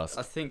podcast.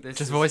 I think this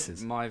Just is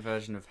voices. my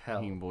version of hell.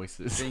 Fucking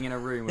voices. Being in a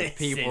room with This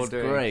people is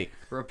doing great.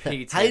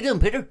 repeated. How you doing,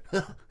 Peter?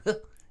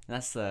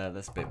 That's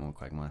a bit more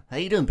Quagmire. How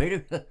you doing,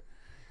 Peter?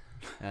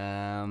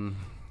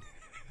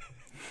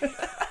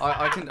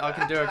 I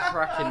can do a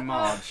cracking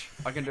Marge.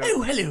 I can do.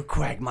 Oh, hello,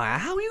 Quagmire.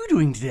 How are you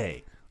doing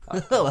today?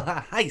 Oh,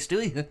 hi,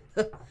 Stewie.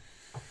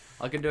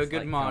 I can do a good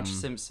like, Marge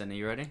Simpson. Are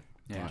you ready?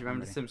 Yeah, Do you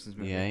remember the ready. Simpsons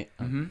movie? Yeah.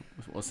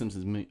 What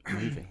Simpsons movie?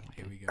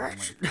 Here we go. Are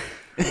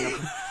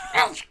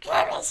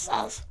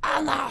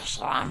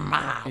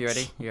you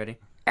ready? You ready?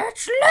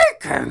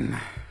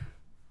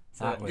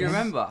 That Do you was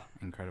remember?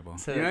 incredible.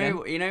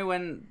 You know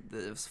when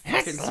the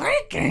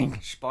fucking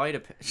spider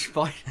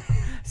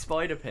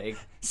pig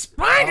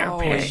Oh,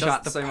 was it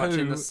shut does so the much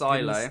in poo the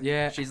silo.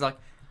 yeah. She's like,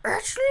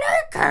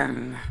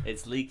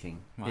 It's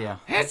leaking. Wow. yeah.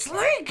 It's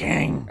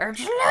leaking.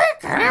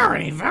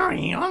 Very,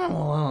 very.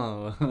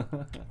 Oh.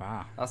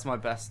 Wow. That's my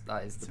best.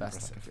 That is the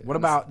best. I Impressive. can do. What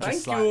about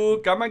just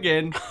like Come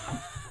again.